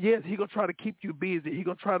 So yes, he's going to try to keep you busy. He's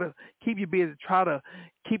going to try to keep you busy, try to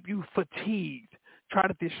keep you fatigued, try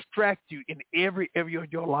to distract you in every area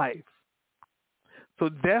of your life. So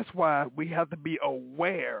that's why we have to be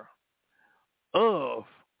aware of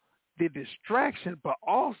the distraction, but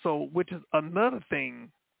also, which is another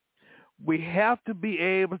thing, we have to be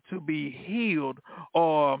able to be healed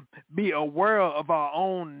or be aware of our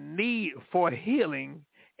own need for healing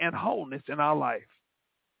and wholeness in our life.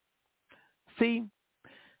 See,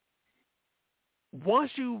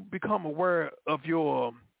 once you become aware of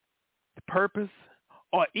your purpose,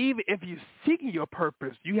 or even if you're seeking your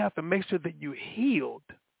purpose, you have to make sure that you're healed.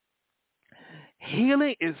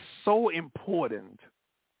 Healing is so important.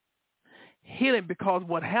 Healing, because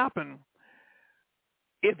what happened,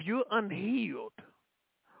 if you're unhealed,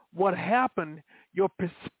 what happened, your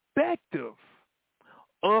perspective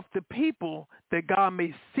of the people that God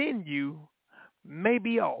may send you may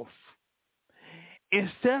be off.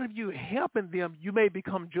 Instead of you helping them, you may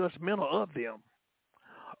become judgmental of them.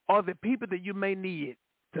 Or the people that you may need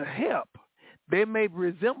to help, they may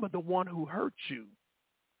resemble the one who hurt you.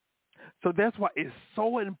 So that's why it's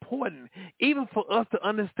so important, even for us to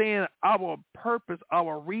understand our purpose,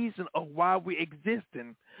 our reason of why we're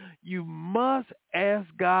existing. You must ask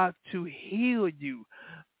God to heal you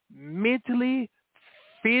mentally,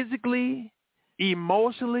 physically,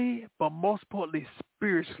 emotionally, but most importantly,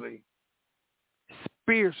 spiritually.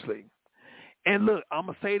 Spiritually. And look, I'm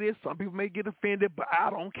going to say this. Some people may get offended, but I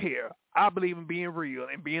don't care. I believe in being real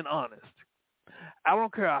and being honest. I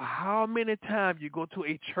don't care how many times you go to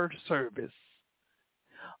a church service,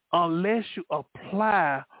 unless you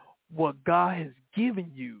apply what God has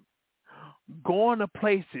given you. Going to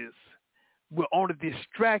places will only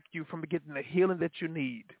distract you from getting the healing that you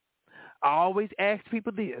need. I always ask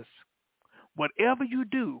people this: whatever you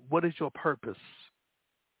do, what is your purpose?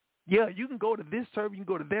 Yeah, you can go to this service, you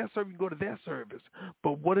can go to that service, you can go to that service,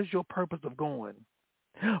 but what is your purpose of going?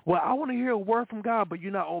 Well, I want to hear a word from God, but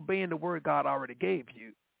you're not obeying the word God already gave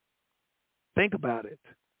you. Think about it.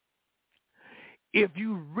 If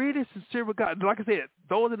you really sincere with God, like I said,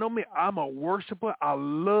 those that know me, I'm a worshiper. I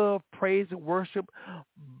love praise and worship.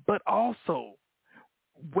 But also,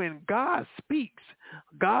 when God speaks,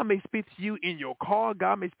 God may speak to you in your car.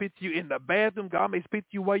 God may speak to you in the bathroom. God may speak to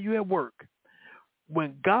you while you're at work.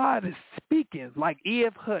 When God is speaking, like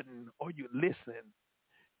E.F. Hutton, are you listening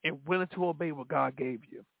and willing to obey what God gave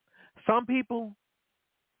you? Some people,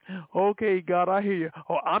 okay, God, I hear you.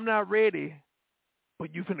 Oh, I'm not ready.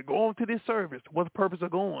 But you're finna go on to this service. What's the purpose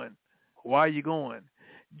of going? Why are you going?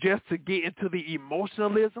 Just to get into the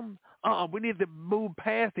emotionalism We need to move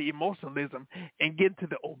past the emotionalism and get into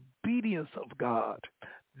the obedience of God.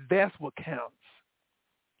 That's what counts.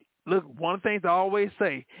 Look, one of the things I always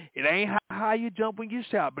say, it ain't how you jump when you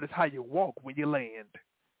shout, but it's how you walk when you land.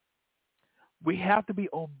 We have to be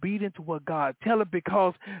obedient to what God tells us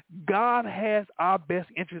because God has our best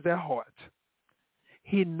interests at heart.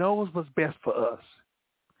 He knows what's best for us.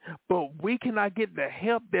 But we cannot get the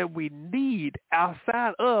help that we need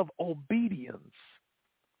outside of obedience.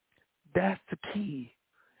 That's the key.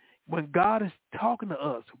 When God is talking to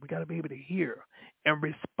us, we got to be able to hear and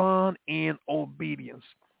respond in obedience.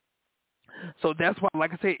 So that's why,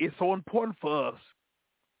 like I said, it's so important for us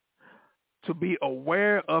to be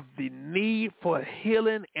aware of the need for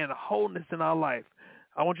healing and wholeness in our life.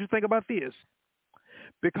 I want you to think about this.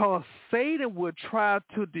 Because Satan will try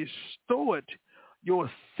to distort your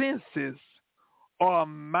senses or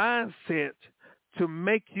mindset to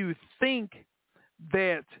make you think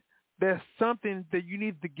that there's something that you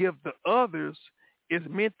need to give to others is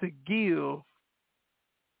meant to give,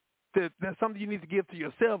 that there's something you need to give to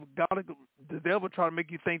yourself. The devil try to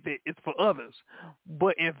make you think that it's for others.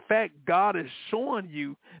 But in fact, God is showing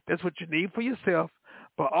you that's what you need for yourself,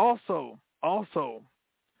 but also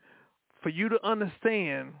for you to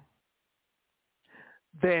understand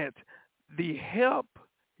that the help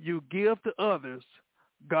you give to others,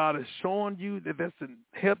 God is showing you that that's the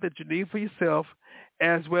help that you need for yourself,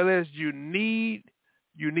 as well as you need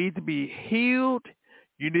to be healed,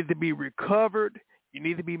 you need to be recovered, you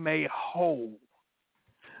need to be made whole.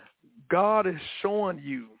 God is showing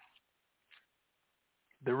you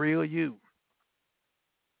the real you.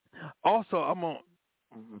 Also, let me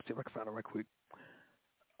see if I can find it right quick.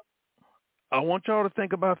 I want y'all to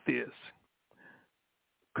think about this.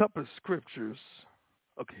 Couple of scriptures.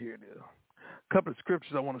 Okay, here it is. Couple of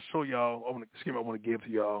scriptures I want to show y'all. I want to give to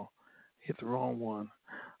y'all. Hit the wrong one.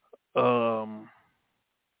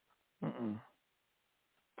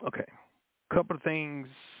 Okay. Couple of things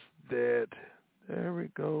that. There we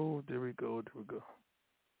go.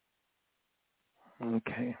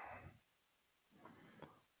 Okay.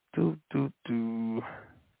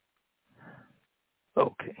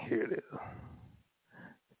 Okay, here it is.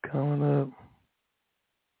 Coming up.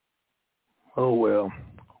 Oh, well,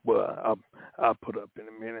 I'll put up in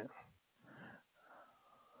a minute.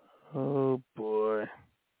 Oh, boy.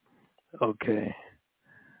 Okay.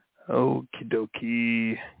 Okie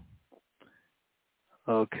dokie.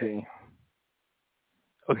 Okay.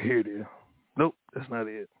 Okay, here it is. Nope, that's not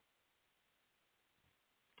it.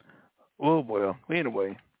 Oh, well,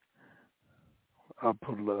 anyway, I'll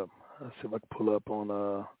pull it up. I'll see if I can pull up on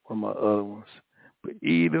one of my other ones. But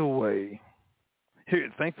either way, here,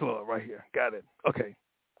 thanks a lot, right here. Got it. Okay.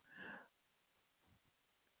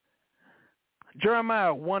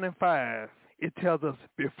 Jeremiah 1:5, it tells us,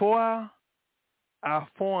 before I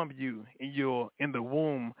formed you in the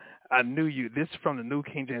womb, I knew you. This is from the New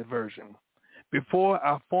King James Version. Before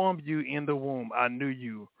I formed you in the womb, I knew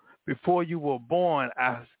you. Before you were born,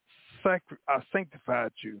 I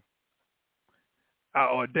sanctified you. I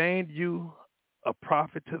ordained you a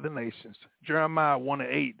prophet to the nations. Jeremiah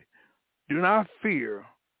 1:8. Do not fear.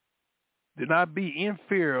 Do not be in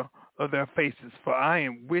fear of their faces, for I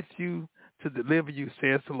am with you to deliver you,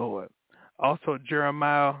 says the Lord. Also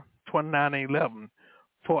Jeremiah 29:11.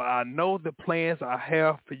 For I know the plans I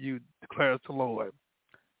have for you, declares the Lord.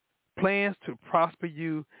 Plans to prosper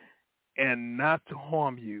you and not to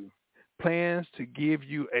harm you. Plans to give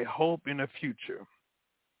you a hope in the future.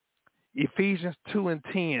 Ephesians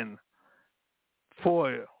 2:10.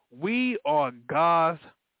 For we are God's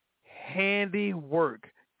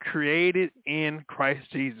handiwork, created in Christ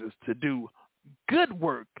Jesus to do good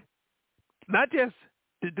work. Not just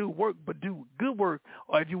to do work, but do good work,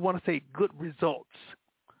 or if you want to say good results,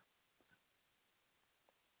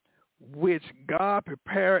 which God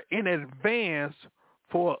prepared in advance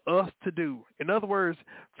for us to do. In other words,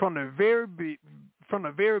 from the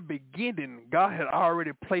very beginning, God had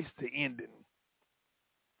already placed the ending.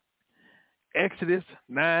 Exodus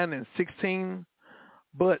 9:16.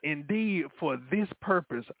 But indeed, for this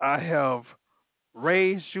purpose I have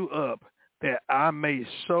raised you up, that I may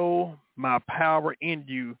show my power in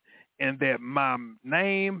you, and that my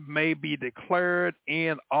name may be declared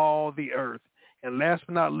in all the earth. And last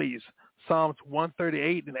but not least, Psalms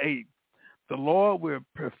 138:8. The Lord will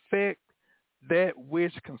perfect that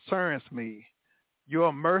which concerns me.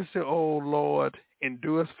 Your mercy, O Lord,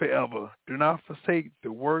 endures forever. Do not forsake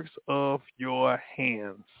the works of your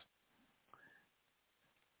hands.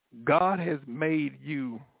 God has made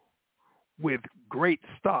you with great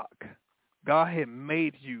stock. God had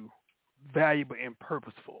made you valuable and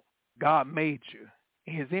purposeful. God made you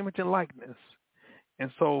in his image and likeness.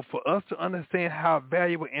 And so for us to understand how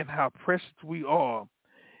valuable and how precious we are,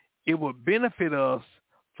 it will benefit us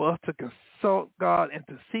for us to consult God and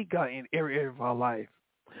to seek God in every area of our life.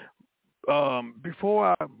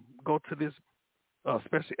 Before I go to this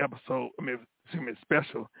special episode,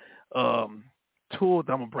 special tool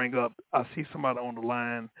that I'm going to bring up, I see somebody on the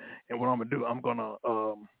line, and what I'm going to do, I'm going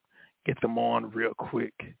to get them on real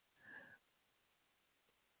quick.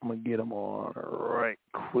 I'm going to get them on right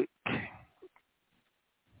quick.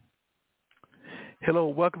 Hello,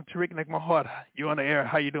 welcome to Reconnect My Heart. You're on the air.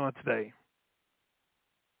 How you doing today?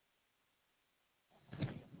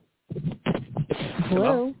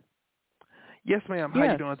 Hello. Yes, ma'am.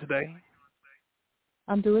 How you doing today?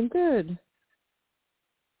 I'm doing good.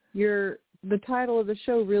 The title of the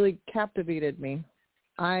show really captivated me.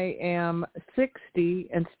 I am 60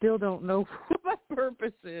 and still don't know what my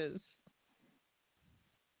purpose is.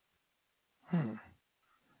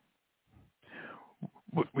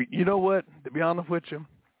 You know what? To be honest with you,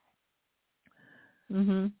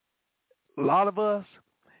 a lot of us,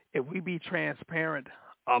 if we be transparent,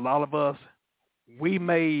 a lot of us, we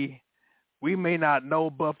may not know,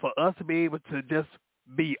 but for us to be able to just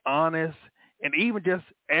be honest and even just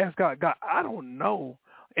ask God, I don't know.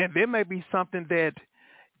 And there may be something that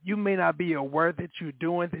you may not be aware that you're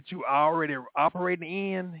doing, that you are already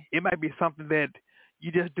operating in. It might be something that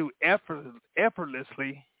you just do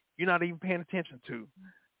effortlessly. You're not even paying attention to.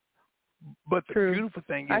 But the beautiful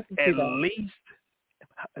thing is, at least,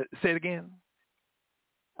 say it again.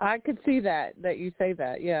 I could see that you say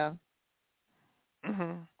that, yeah.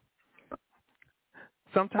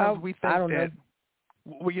 Sometimes we think that,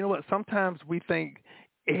 well, you know what? Sometimes we think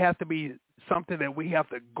it has to be something that we have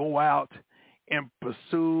to go out and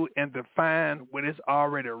pursue and define when it's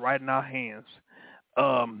already right in our hands.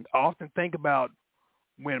 I often think about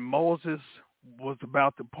when Moses was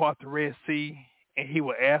about to part the Red Sea and he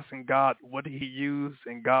was asking God, what did he use?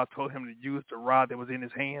 And God told him to use the rod that was in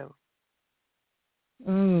his hand.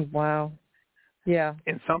 Wow. Yeah.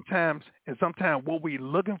 And sometimes what we're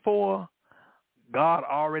looking for, God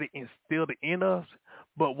already instilled it in us.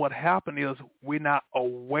 But what happened is we're not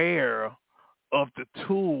aware of the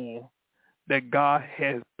tool that God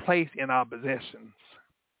has placed in our possessions.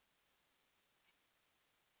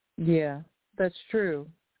 Yeah, that's true.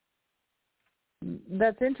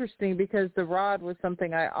 That's interesting because the rod was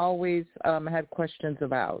something I always had questions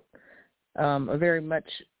about. Very much,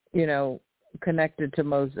 connected to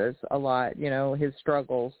Moses a lot, his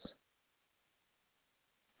struggles.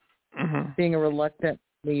 Being a reluctant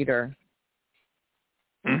leader.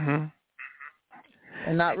 And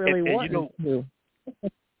not really wanting to.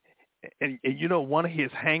 And one of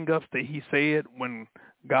his hang-ups that he said when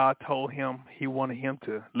God told him he wanted him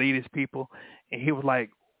to lead his people, and he was like,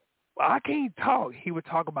 I can't talk. He would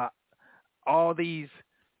talk about all these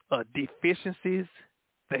deficiencies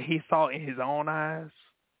that he saw in his own eyes.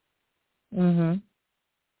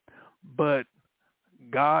 But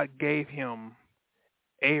God gave him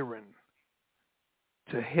Aaron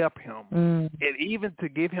to help him and even to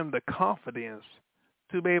give him the confidence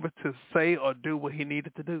to be able to say or do what he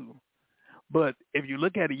needed to do. But if you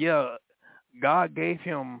look at it, God gave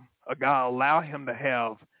him, God allowed him to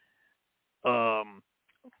have,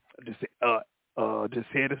 just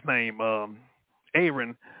said his name,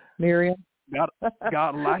 Aaron. Miriam.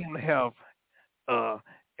 God allowed him to have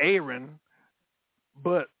Aaron,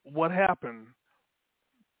 but what happened?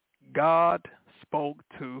 God spoke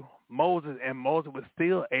to Moses, and Moses was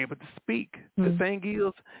still able to speak. The thing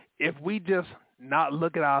is, if we just not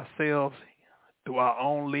look at ourselves through our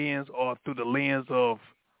own lens or through the lens of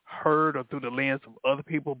hurt or through the lens of other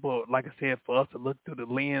people, but like I said, for us to look through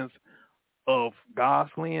the lens of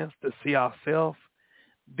God's lens to see ourselves,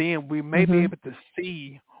 then we may be able to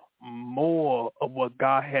see more of what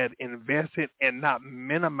God had invested and not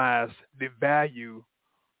minimize the value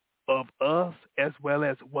of us as well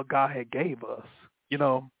as what God had gave us,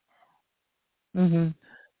 Yeah.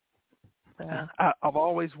 I've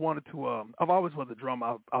always wanted to drum. I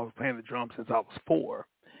was playing the drum since I was 4.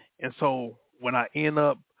 And so when I end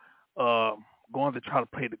up going to try to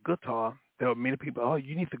play the guitar, there were many people,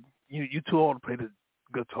 you're too old to play the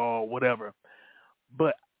guitar or whatever.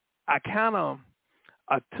 But I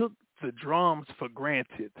took the drums for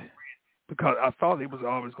granted because I thought it was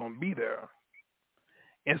always going to be there.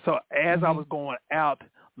 And so as I was going out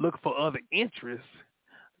looking for other interests,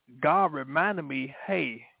 God reminded me,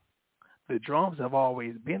 hey, the drums have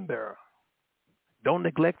always been there. Don't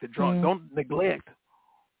neglect the drums. Don't neglect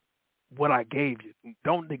what I gave you.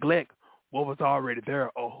 Don't neglect what was already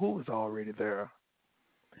there or who was already there.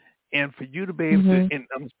 And for you to be able to, and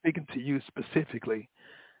I'm speaking to you specifically,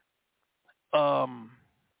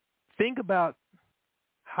 think about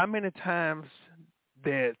how many times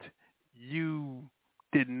that you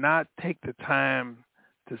did not take the time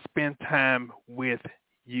to spend time with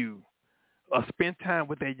you, or spend time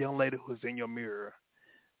with that young lady who's in your mirror.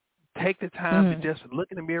 Take the time to just look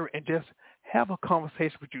in the mirror and just have a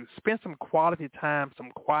conversation with you. Spend some quality time,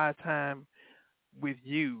 some quiet time with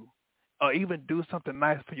you, or even do something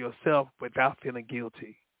nice for yourself without feeling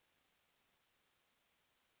guilty.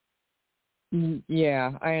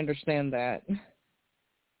 Yeah, I understand that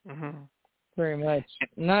Hmm. very much.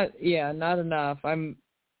 Not enough. I'm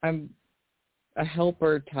a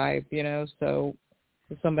helper type, so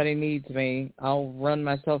if somebody needs me, I'll run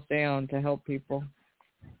myself down to help people.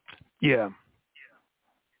 Yeah.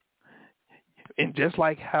 And just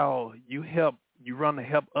like how you run to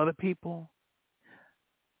help other people,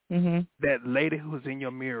 Mhm. that lady who's in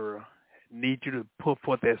your mirror needs you to put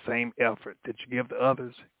forth that same effort that you give to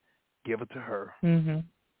others. Give it to her. Mhm.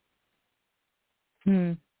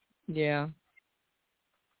 Hmm. Yeah.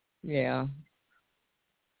 Yeah.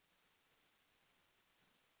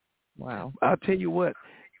 Wow. I'll tell you what,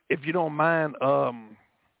 if you don't mind,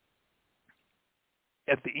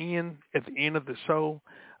 at the end of the show,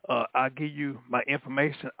 I'll give you my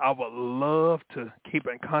information. I would love to keep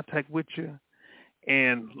in contact with you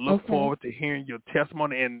and look Okay. forward to hearing your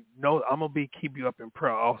testimony. And know I'm gonna keep you up in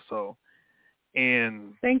prayer also.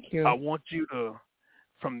 And Thank I you. want you to,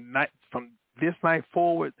 from this night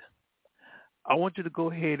forward, I want you to go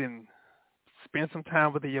ahead and spend some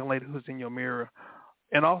time with the young lady who's in your mirror,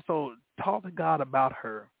 and also talk to God about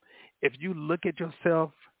her. If you look at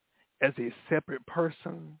yourself as a separate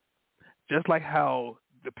person, just like how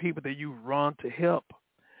the people that you run to help,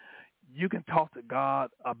 you can talk to God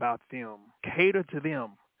about them, cater to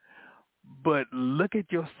them, but look at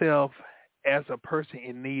yourself as a person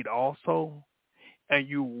in need also, and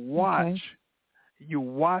Okay. you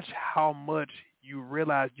watch how much you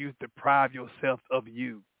realize you deprive yourself of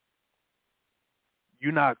you.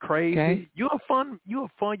 You're not Okay. crazy. You're a fun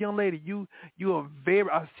young lady. You are very.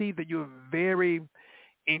 I see that you're very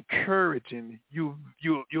encouraging. You're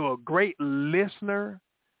a great listener.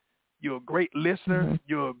 You're a great listener. Mhm.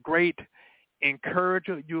 You're a great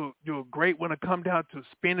encourager. You're great when it comes down to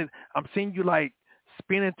spending. I'm seeing you like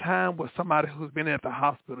spending time with somebody who's been at the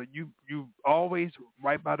hospital. You always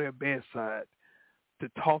right by their bedside to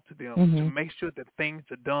talk to them, to Mhm. make sure that things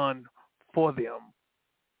are done for them.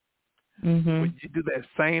 Would Mhm. you do that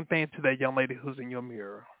same thing to that young lady who's in your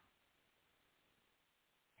mirror?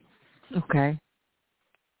 Okay.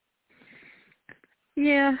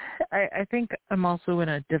 Yeah, I think I'm also in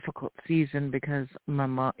a difficult season because my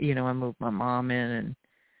mom, I moved my mom in, and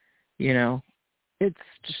you know, it's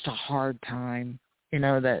just a hard time.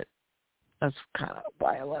 That's kind of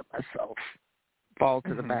why I let myself fall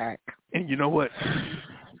to the Hmm. back. And you know what?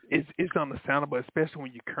 It's understandable, especially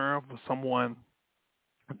when you're caring for someone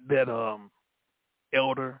that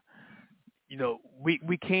elder.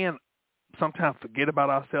 We can sometimes forget about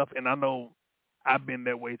ourselves, and I know I've been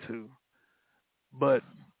that way too. But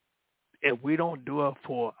if we don't do it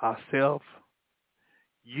for ourselves,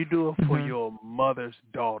 you do it for Mhm. your mother's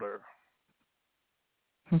daughter.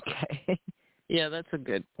 Okay. Yeah, that's a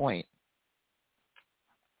good point.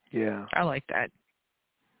 Yeah. I like that.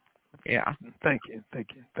 Yeah. Thank you.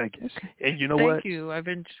 Thank you. Thank you. Okay. And you know Thank what? you.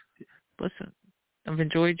 Listen. I've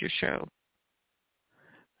enjoyed your show.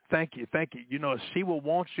 Thank you. Thank you. She will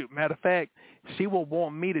want you. Matter of fact, she will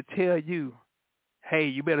want me to tell you, hey,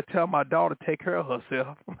 you better tell my daughter to take care of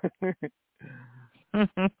herself.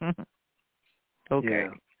 Okay.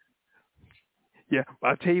 Yeah. Yeah.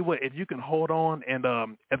 But I tell you what, if you can hold on and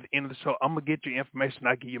at the end of the show, I'm gonna get your information.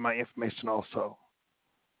 I'll give you my information also.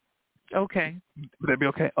 Okay. Would that be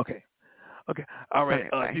okay? Okay. Okay. All All right. right.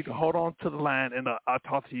 If Bye. you can hold on to the line and I'll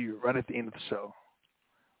talk to you right at the end of the show.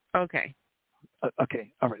 Okay.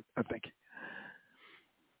 Okay. All right. Thank you.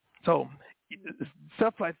 So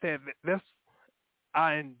stuff like that. That's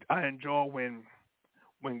I enjoy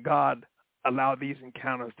when God allow these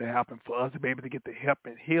encounters to happen for us to be able to get the help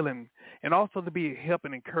and healing, and also to be a help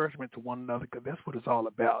and encouragement to one another, because that's what it's all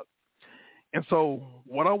about. And so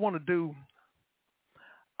what I want to do,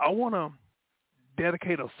 I want to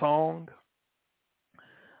dedicate a song.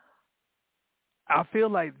 I feel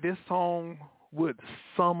like this song would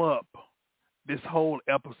sum up this whole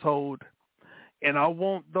episode, and I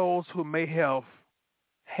want those who may have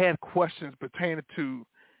had questions pertaining to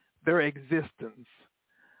their existence,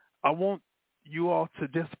 I want you all to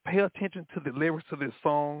just pay attention to the lyrics of this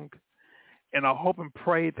song, and I hope and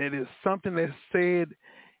pray that it's something that's said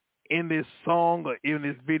in this song or in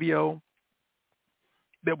this video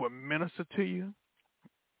that will minister to you.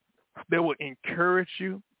 that will encourage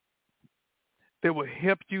you, that will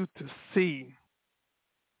help you to see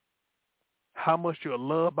how much you're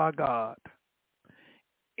loved by God.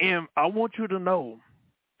 And I want you to know,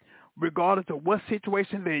 regardless of what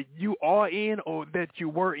situation that you are in or that you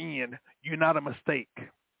were in, you're not a mistake.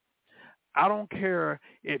 I don't care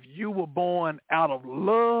if you were born out of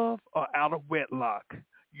love or out of wedlock.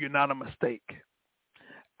 You're not a mistake.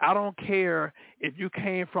 I don't care if you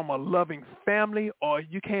came from a loving family or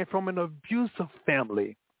you came from an abusive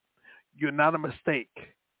family. You're not a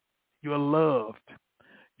mistake. You're loved.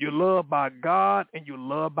 You're loved by God and you're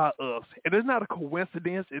loved by us. And it's not a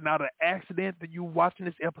coincidence. It's not an accident that you're watching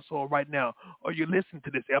this episode right now or you're listening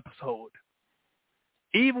to this episode.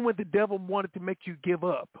 Even when the devil wanted to make you give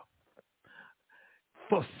up,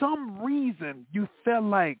 for some reason you felt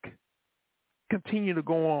like continue to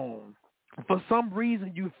go on. For some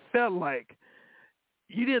reason you felt like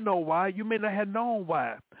you didn't know why. You may not have known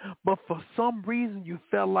why. But for some reason you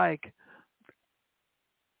felt like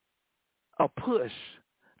a push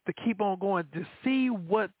to keep on going, to see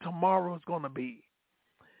what tomorrow is going to be.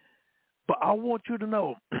 But I want you to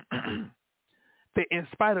know that in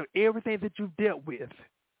spite of everything that you've dealt with,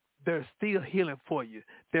 there's still healing for you.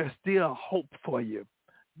 There's still hope for you.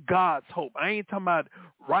 God's hope. I ain't talking about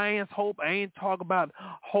Ryan's hope. I ain't talking about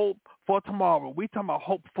hope for tomorrow. We talking about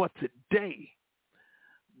hope for today.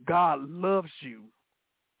 God loves you.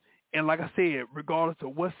 And like I said, regardless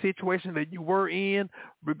of what situation that you were in,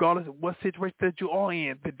 regardless of what situation that you are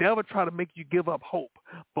in, the devil try to make you give up hope.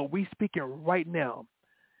 But we speaking right now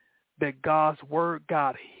that God's word,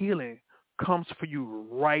 God's healing comes for you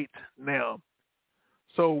right now.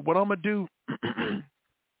 So what I'm going to do,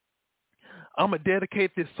 I'm going to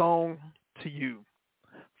dedicate this song to you.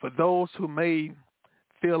 For those who may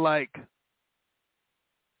feel like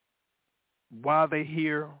while they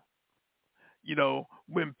hear, you know,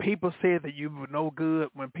 when people say that you were no good,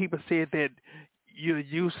 when people say that you're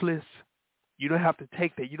useless, you don't have to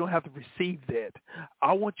take that. You don't have to receive that.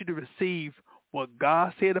 I want you to receive what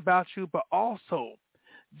God said about you, but also,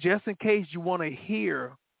 just in case you want to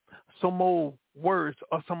hear some more words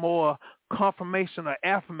or some more confirmation or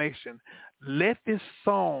affirmation, let this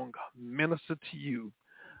song minister to you.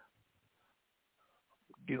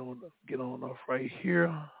 Get on off right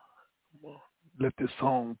here. Let this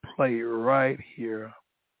song play right here.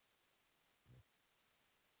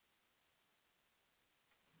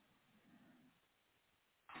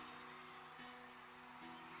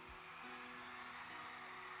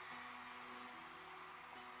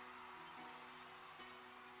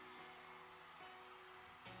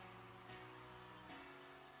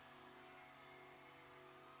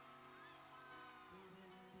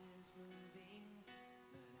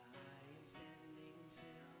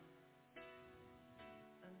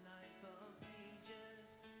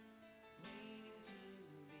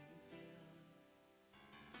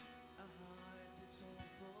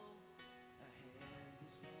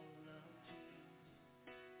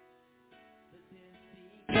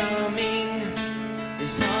 Coming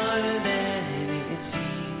is harder than it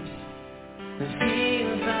seems. It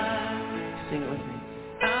feels like, sing it with me.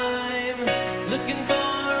 I'm looking for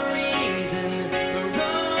a reason, a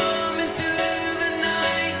romance through the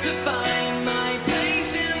night to find my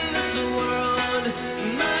place in this world,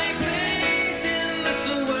 my place in this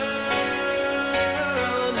world.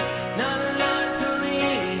 Not a lot to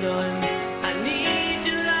lean on. I need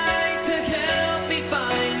your light to help me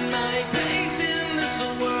find my place in this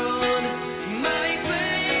world, my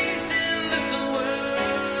place in this world.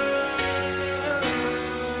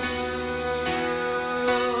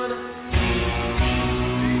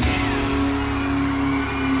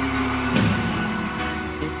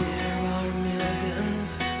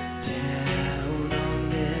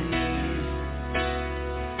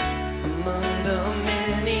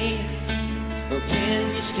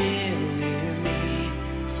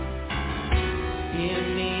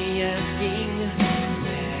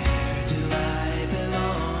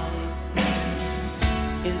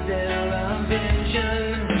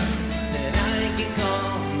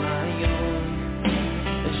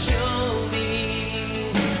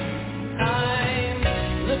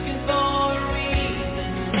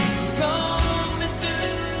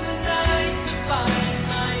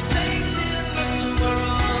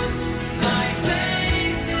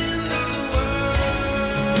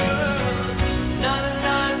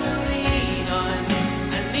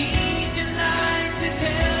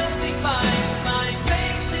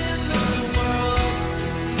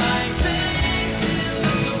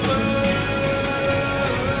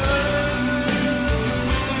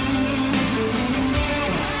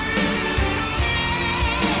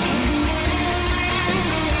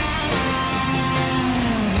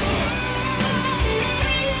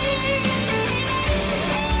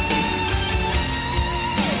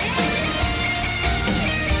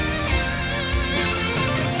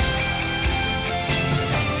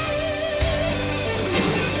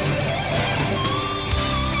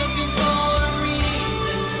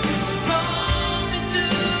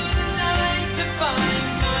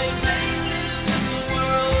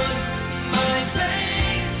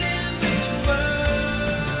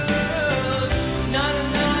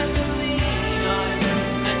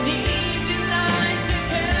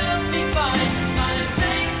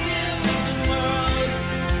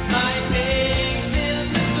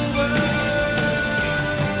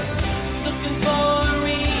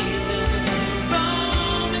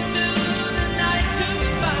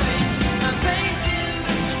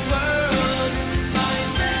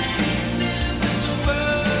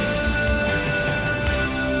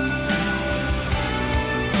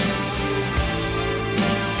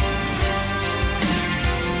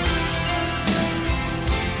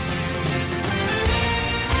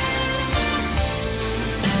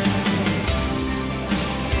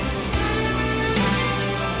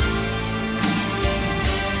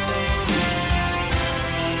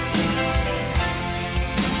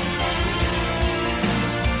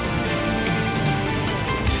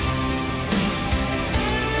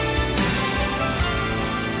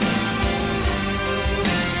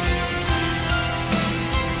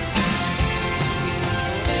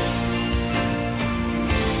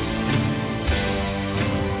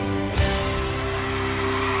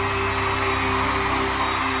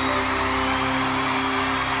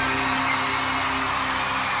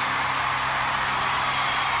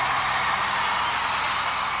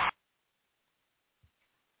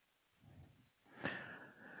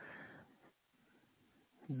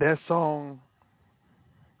 that song,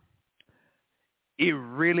 it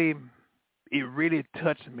really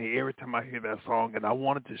touched me every time I hear that song, and I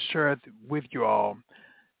wanted to share it with you all,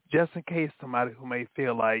 just in case somebody who may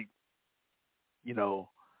feel like, you know,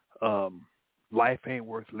 life ain't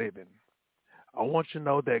worth living. I want you to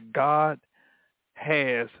know that God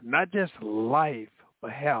has not just life,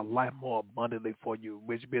 but have life more abundantly for you,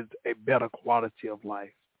 which means a better quality of life.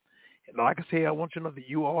 And like I said, I want you to know that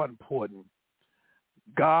you are important.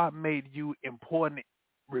 God made you important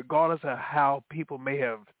regardless of how people may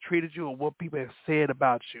have treated you or what people have said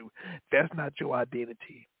about you. That's not your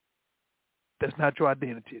identity. That's not your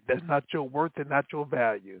identity. That's not your worth and not your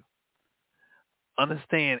value.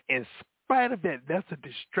 Understand, in spite of that, that's a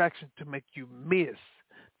distraction to make you miss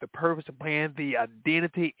the purpose, the plan, the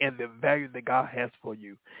identity, and the value that God has for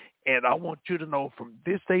you. And I want you to know from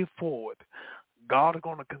this day forward, God is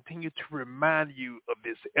going to continue to remind you of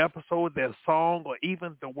this episode, that song, or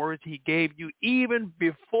even the words he gave you even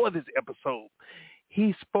before this episode.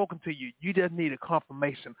 He's spoken to you. You just need a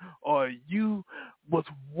confirmation, or you was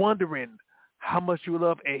wondering how much you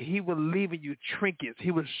love, and he was leaving you trinkets.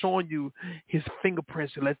 He was showing you his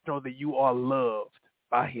fingerprints to let you know that you are loved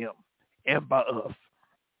by him and by us.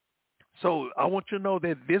 So I want you to know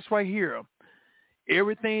that this right here,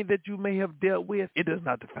 everything that you may have dealt with, it does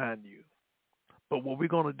not define you. But what we're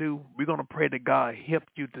going to do, we're going to pray that God help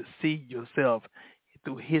you to see yourself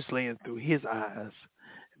through his lens, through his eyes.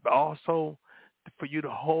 But also for you to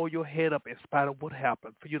hold your head up in spite of what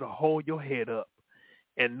happened, for you to hold your head up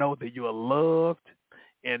and know that you are loved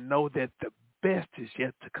and know that the best is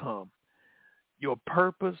yet to come. Your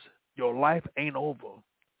purpose, your life ain't over.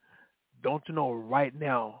 Don't you know right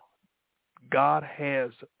now, God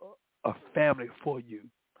has a family for you.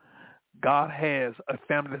 God has a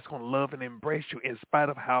family that's going to love and embrace you in spite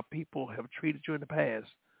of how people have treated you in the past.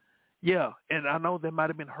 Yeah, and I know they might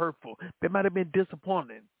have been hurtful. They might have been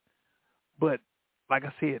disappointing. But like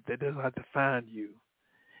I said, that does not define you.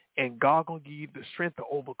 And God going to give you the strength to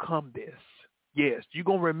overcome this. Yes, you're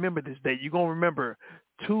going to remember this day. You're going to remember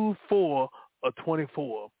 2-4 or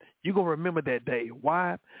 24. You're going to remember that day.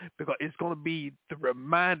 Why? Because it's going to be the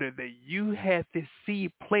reminder that you had this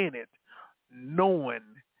seed planted knowing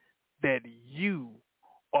that you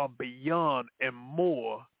are beyond and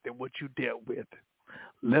more than what you dealt with.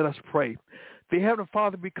 Let us pray. Dear Heavenly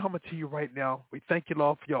Father, we coming to you right now. We thank you,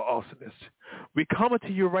 Lord, for your awesomeness. We coming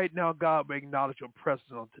to you right now, God. We acknowledge your presence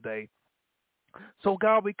on today. So,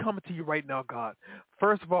 God, we coming to you right now, God.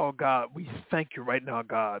 First of all, God, we thank you right now,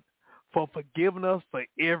 God, for forgiving us for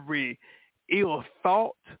every ill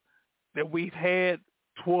thought that we've had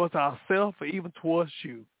towards ourselves or even towards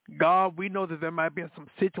you. God, we know that there might have been some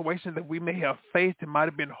situations that we may have faced that might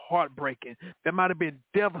have been heartbreaking, that might have been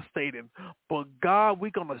devastating. But God,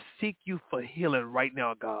 we're going to seek you for healing right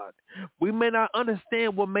now, God. We may not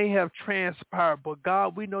understand what may have transpired, but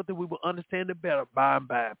God, we know that we will understand it better by and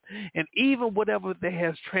by. And even whatever that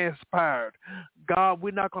has transpired, God,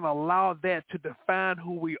 we're not going to allow that to define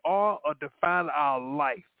who we are or define our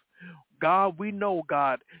life. God, we know,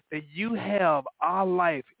 God, that you have our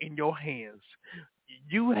life in your hands.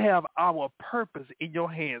 You have our purpose in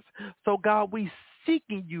your hands. So, God, we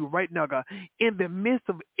seeking you right now, God, in the midst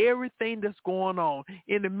of everything that's going on,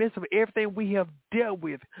 in the midst of everything we have dealt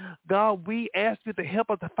with. God, we ask you to help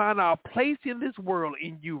us to find our place in this world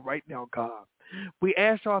in you right now, God. We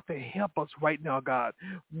ask y'all to help us right now, God.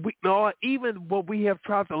 Lord, even what we have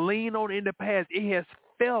tried to lean on in the past, it has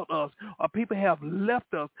failed us, or people have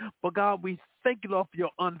left us. But God, we thank you, Lord, for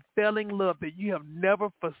your unfailing love, that you have never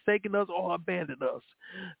forsaken us or abandoned us.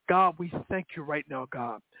 God, we thank you right now,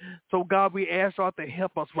 God. So, God, we ask y'all to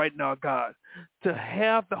help us right now, God, to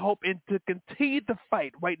have the hope and to continue to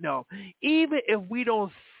fight right now, even if we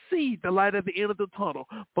don't see the light at the end of the tunnel.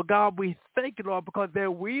 But God, we thank you, Lord, because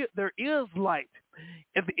there is light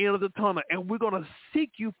at the end of the tunnel, and we're going to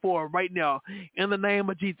seek you for it right now in the name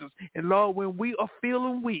of Jesus. And Lord, when we are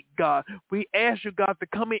feeling weak, God, we ask you, God, to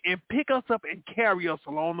come in and pick us up and carry us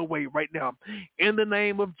along the way right now in the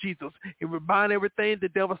name of Jesus. And we bind everything the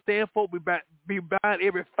devil stands for. We bind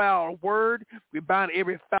every foul word. We bind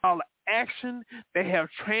every foul action that have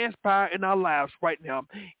transpired in our lives right now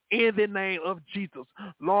in the name of Jesus.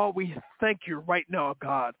 Lord, we thank you right now,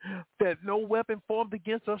 God, that no weapon formed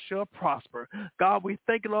against us shall prosper. God, we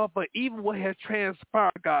thank you, Lord, for even what has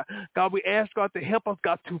transpired, God. God, we ask God to help us,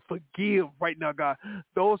 God, to forgive right now, God.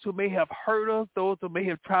 Those who may have hurt us, those who may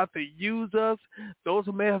have tried to use us, those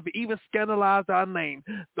who may have even scandalized our name,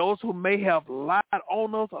 those who may have lied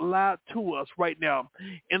on us or lied to us right now.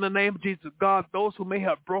 In the name of Jesus, God, those who may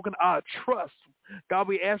have broken our trust, God,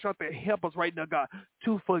 we ask you to help us right now, God,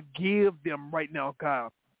 to forgive them right now, God.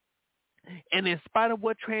 And in spite of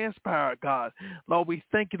what transpired, God, Lord, we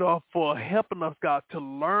thank you, Lord, for helping us, God, to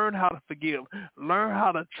learn how to forgive, learn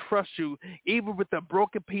how to trust you, even with the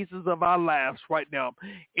broken pieces of our lives right now.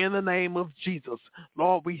 In the name of Jesus,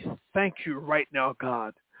 Lord, we thank you right now,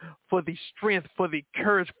 God, for the strength, for the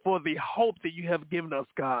courage, for the hope that you have given us,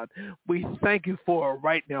 God. We thank you for it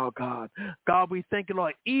right now, God. God, we thank you,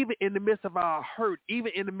 Lord, even in the midst of our hurt,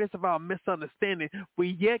 even in the midst of our misunderstanding,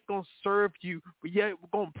 we yet going to serve you. We yet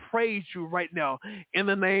going to praise you right now in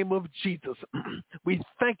the name of Jesus. We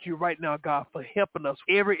thank you right now, God, for helping us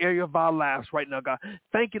every area of our lives right now, God.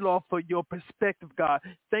 Thank you, Lord, for your perspective, God.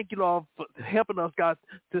 Thank you, Lord, for helping us, God,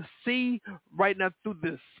 to see right now through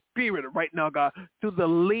the Spirit right now, God, through the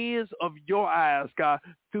lens of your eyes, God,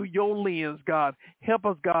 through your lens, God. Help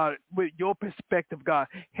us, God, with your perspective, God.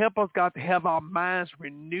 Help us, God, to have our minds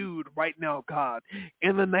renewed right now, God,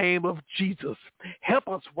 in the name of Jesus. Help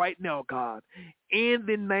us right now, God, in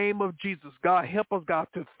the name of Jesus. God, help us, God,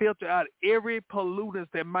 to filter out every pollutants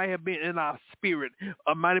that might have been in our spirit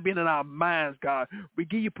or might have been in our minds, God. We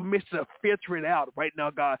give you permission to filter it out right now,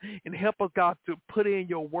 God, and help us, God, to put in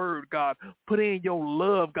your word, God, put in your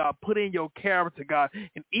love, God, put in your character, God,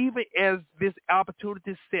 and even as this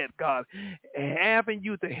opportunity set, God, having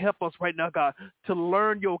you to help us right now, God, to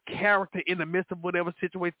learn your character in the midst of whatever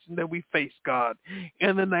situation that we face, God,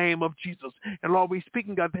 in the name of Jesus. And Lord, we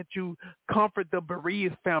speaking, God, that you comfort the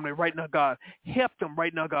bereaved family right now, God. Help them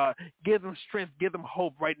right now, God. Give them strength, give them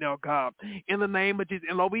hope right now, God, in the name of Jesus.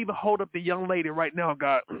 And Lord, we even hold up the young lady right now,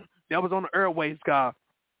 God, that was on the airways, God,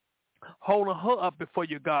 holding her up before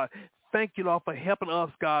you, God. Thank you, Lord, for helping us,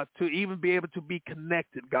 God, to even be able to be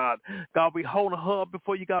connected, God. God, we holding her up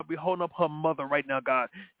before you, God. We holding up her mother right now, God.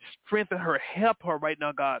 Strengthen her, help her right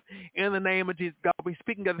now, God. In the name of Jesus, God, we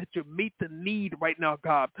speaking, God, that you meet the need right now,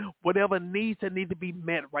 God. Whatever needs that need to be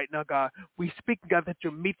met right now, God. We speaking, God, that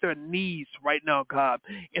you meet their needs right now, God.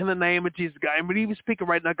 In the name of Jesus, God. And we even speaking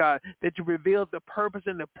right now, God, that you reveal the purpose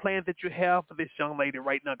and the plan that you have for this young lady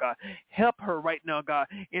right now, God. Help her right now, God.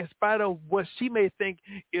 In spite of what she may think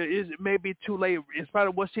is may be too late, in spite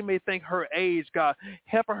of what she may think her age, God,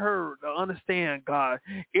 help her to understand, God,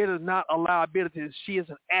 it is not a liability. She is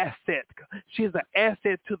an asset. She is an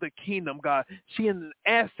asset to the kingdom, God. She is an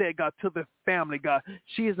asset, God, to the family, God.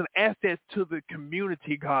 She is an asset to the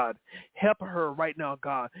community, God. Help her right now,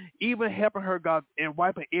 God. Even helping her, God, and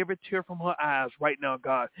wiping every tear from her eyes right now,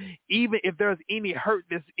 God. Even if there's any hurt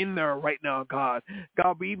that's in there right now, God.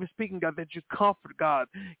 God, we even speaking, God, that you comfort, God.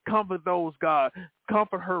 Comfort those, God.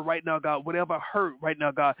 Comfort her right now, God. Whatever hurt right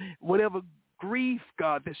now, God. Whatever grief,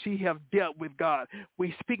 God, that she have dealt with, God.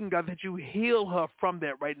 We speaking, God, that you heal her from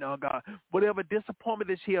that right now, God. Whatever disappointment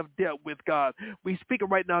that she have dealt with, God. We speaking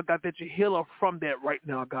right now, God, that you heal her from that right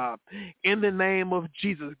now, God. In the name of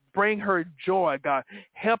Jesus, bring her joy, God.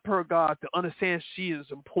 Help her, God, to understand she is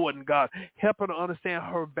important, God. Help her to understand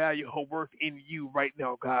her value, her worth in you right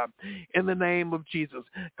now, God. In the name of Jesus,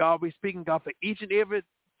 God, we speaking, God, for each and every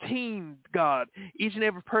team, God, each and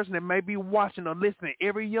every person that may be watching or listening,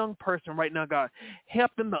 every young person right now, God, help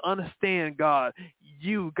them to understand, God,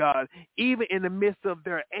 you, God, even in the midst of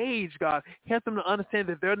their age, God, help them to understand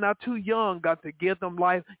that they're not too young, God, to give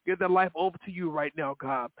their life over to you right now,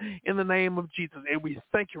 God, in the name of Jesus. And we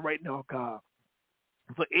thank you right now, God,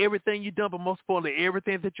 for everything you've done, but most importantly,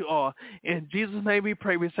 everything that you are. In Jesus' name we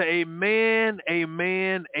pray. We say amen,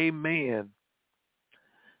 amen, amen.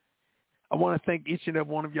 I want to thank each and every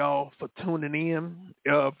one of y'all for tuning in.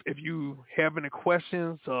 If you have any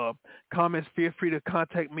questions, comments, feel free to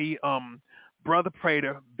contact me, Brother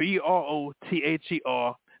Prater,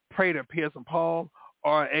 Brother, Prater, P as in Paul,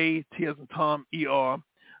 R-A-T as in Tom, E-R.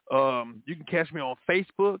 You can catch me on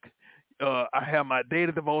Facebook. I have my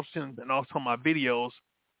daily devotions and also my videos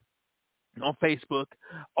on Facebook.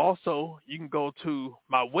 Also, you can go to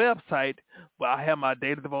my website where I have my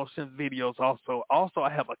daily devotion videos also. Also, I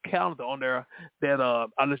have a calendar on there that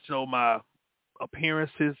I let you know my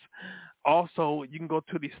appearances. Also, you can go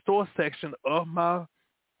to the store section of my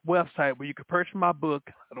website where you can purchase my book.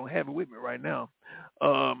 I don't have it with me right now.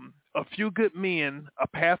 A Few Good Men, A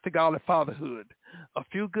Path to Godly Fatherhood. A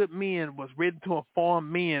Few Good Men was written to inform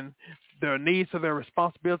men their needs or their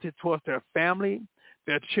responsibility towards their family,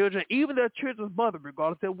 their children, even their children's mother,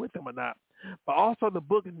 regardless if they're with them or not. But also the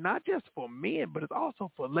book is not just for men, but it's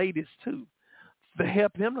also for ladies too, to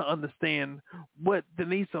help them to understand what the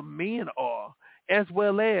needs of men are, as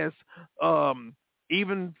well as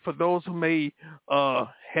even for those who may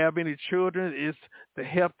have any children, is to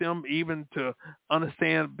help them even to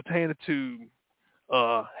understand pertaining to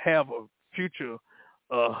have a future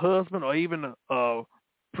husband or even a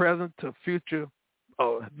present to future,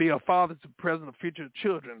 be a father to present or future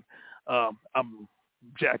children. I'm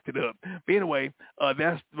jacked it up. But anyway,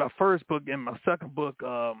 that's my first book. And my second book,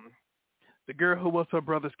 The Girl Who Was Her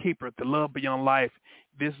Brother's Keeper, The Love Beyond Life.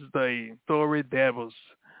 This is the story that was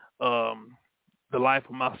the life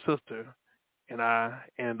of my sister and I,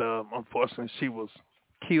 and unfortunately she was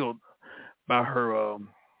killed by her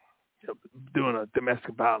doing a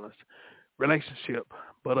domestic violence relationship.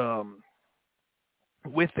 But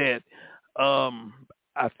with that,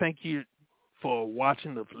 I thank you for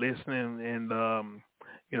watching, for listening, and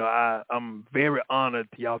I'm very honored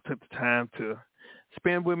y'all took the time to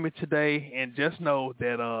spend with me today. And just know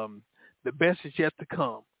that the best is yet to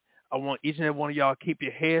come. I want each and every one of y'all to keep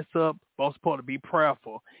your heads up, most important, to be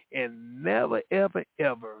prayerful, and never, ever,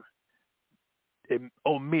 ever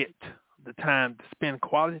omit the time to spend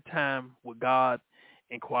quality time with God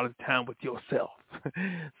and quality time with yourself.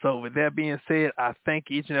 So with that being said, I thank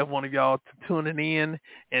each and every one of y'all for tuning in,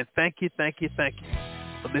 and thank you for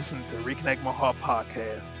listening to Reconnect My Heart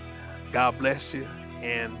podcast. God bless you,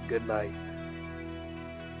 and good night.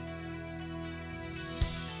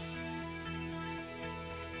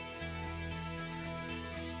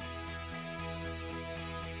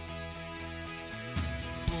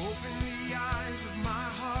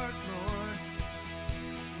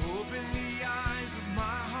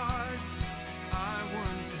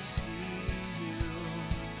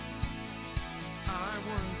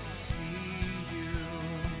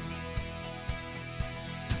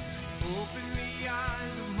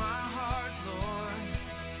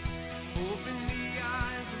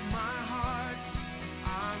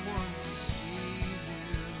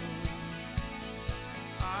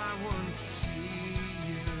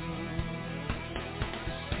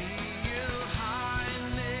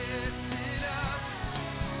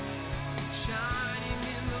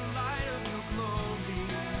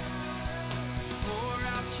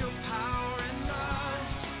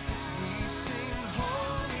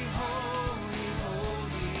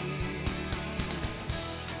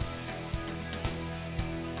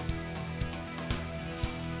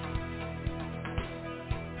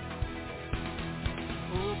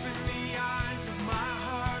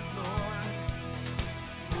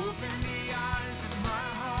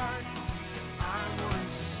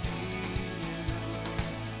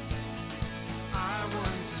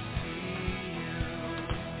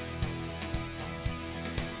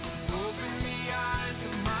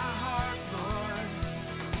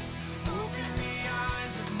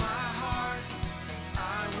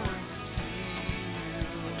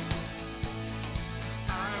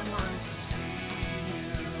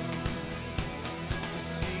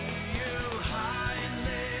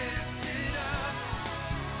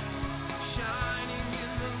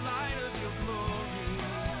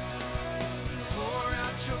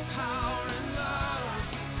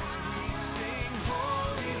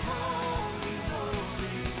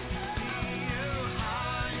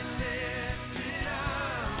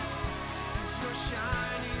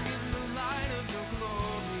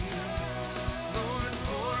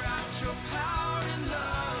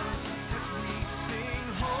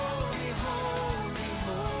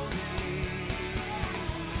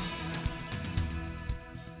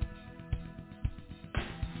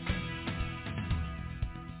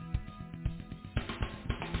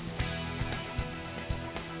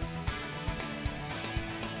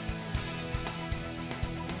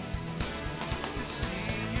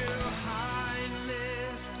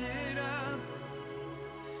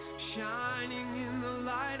 Shining in the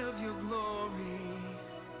light of your glory,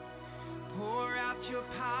 pour out your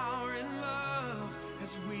power and love.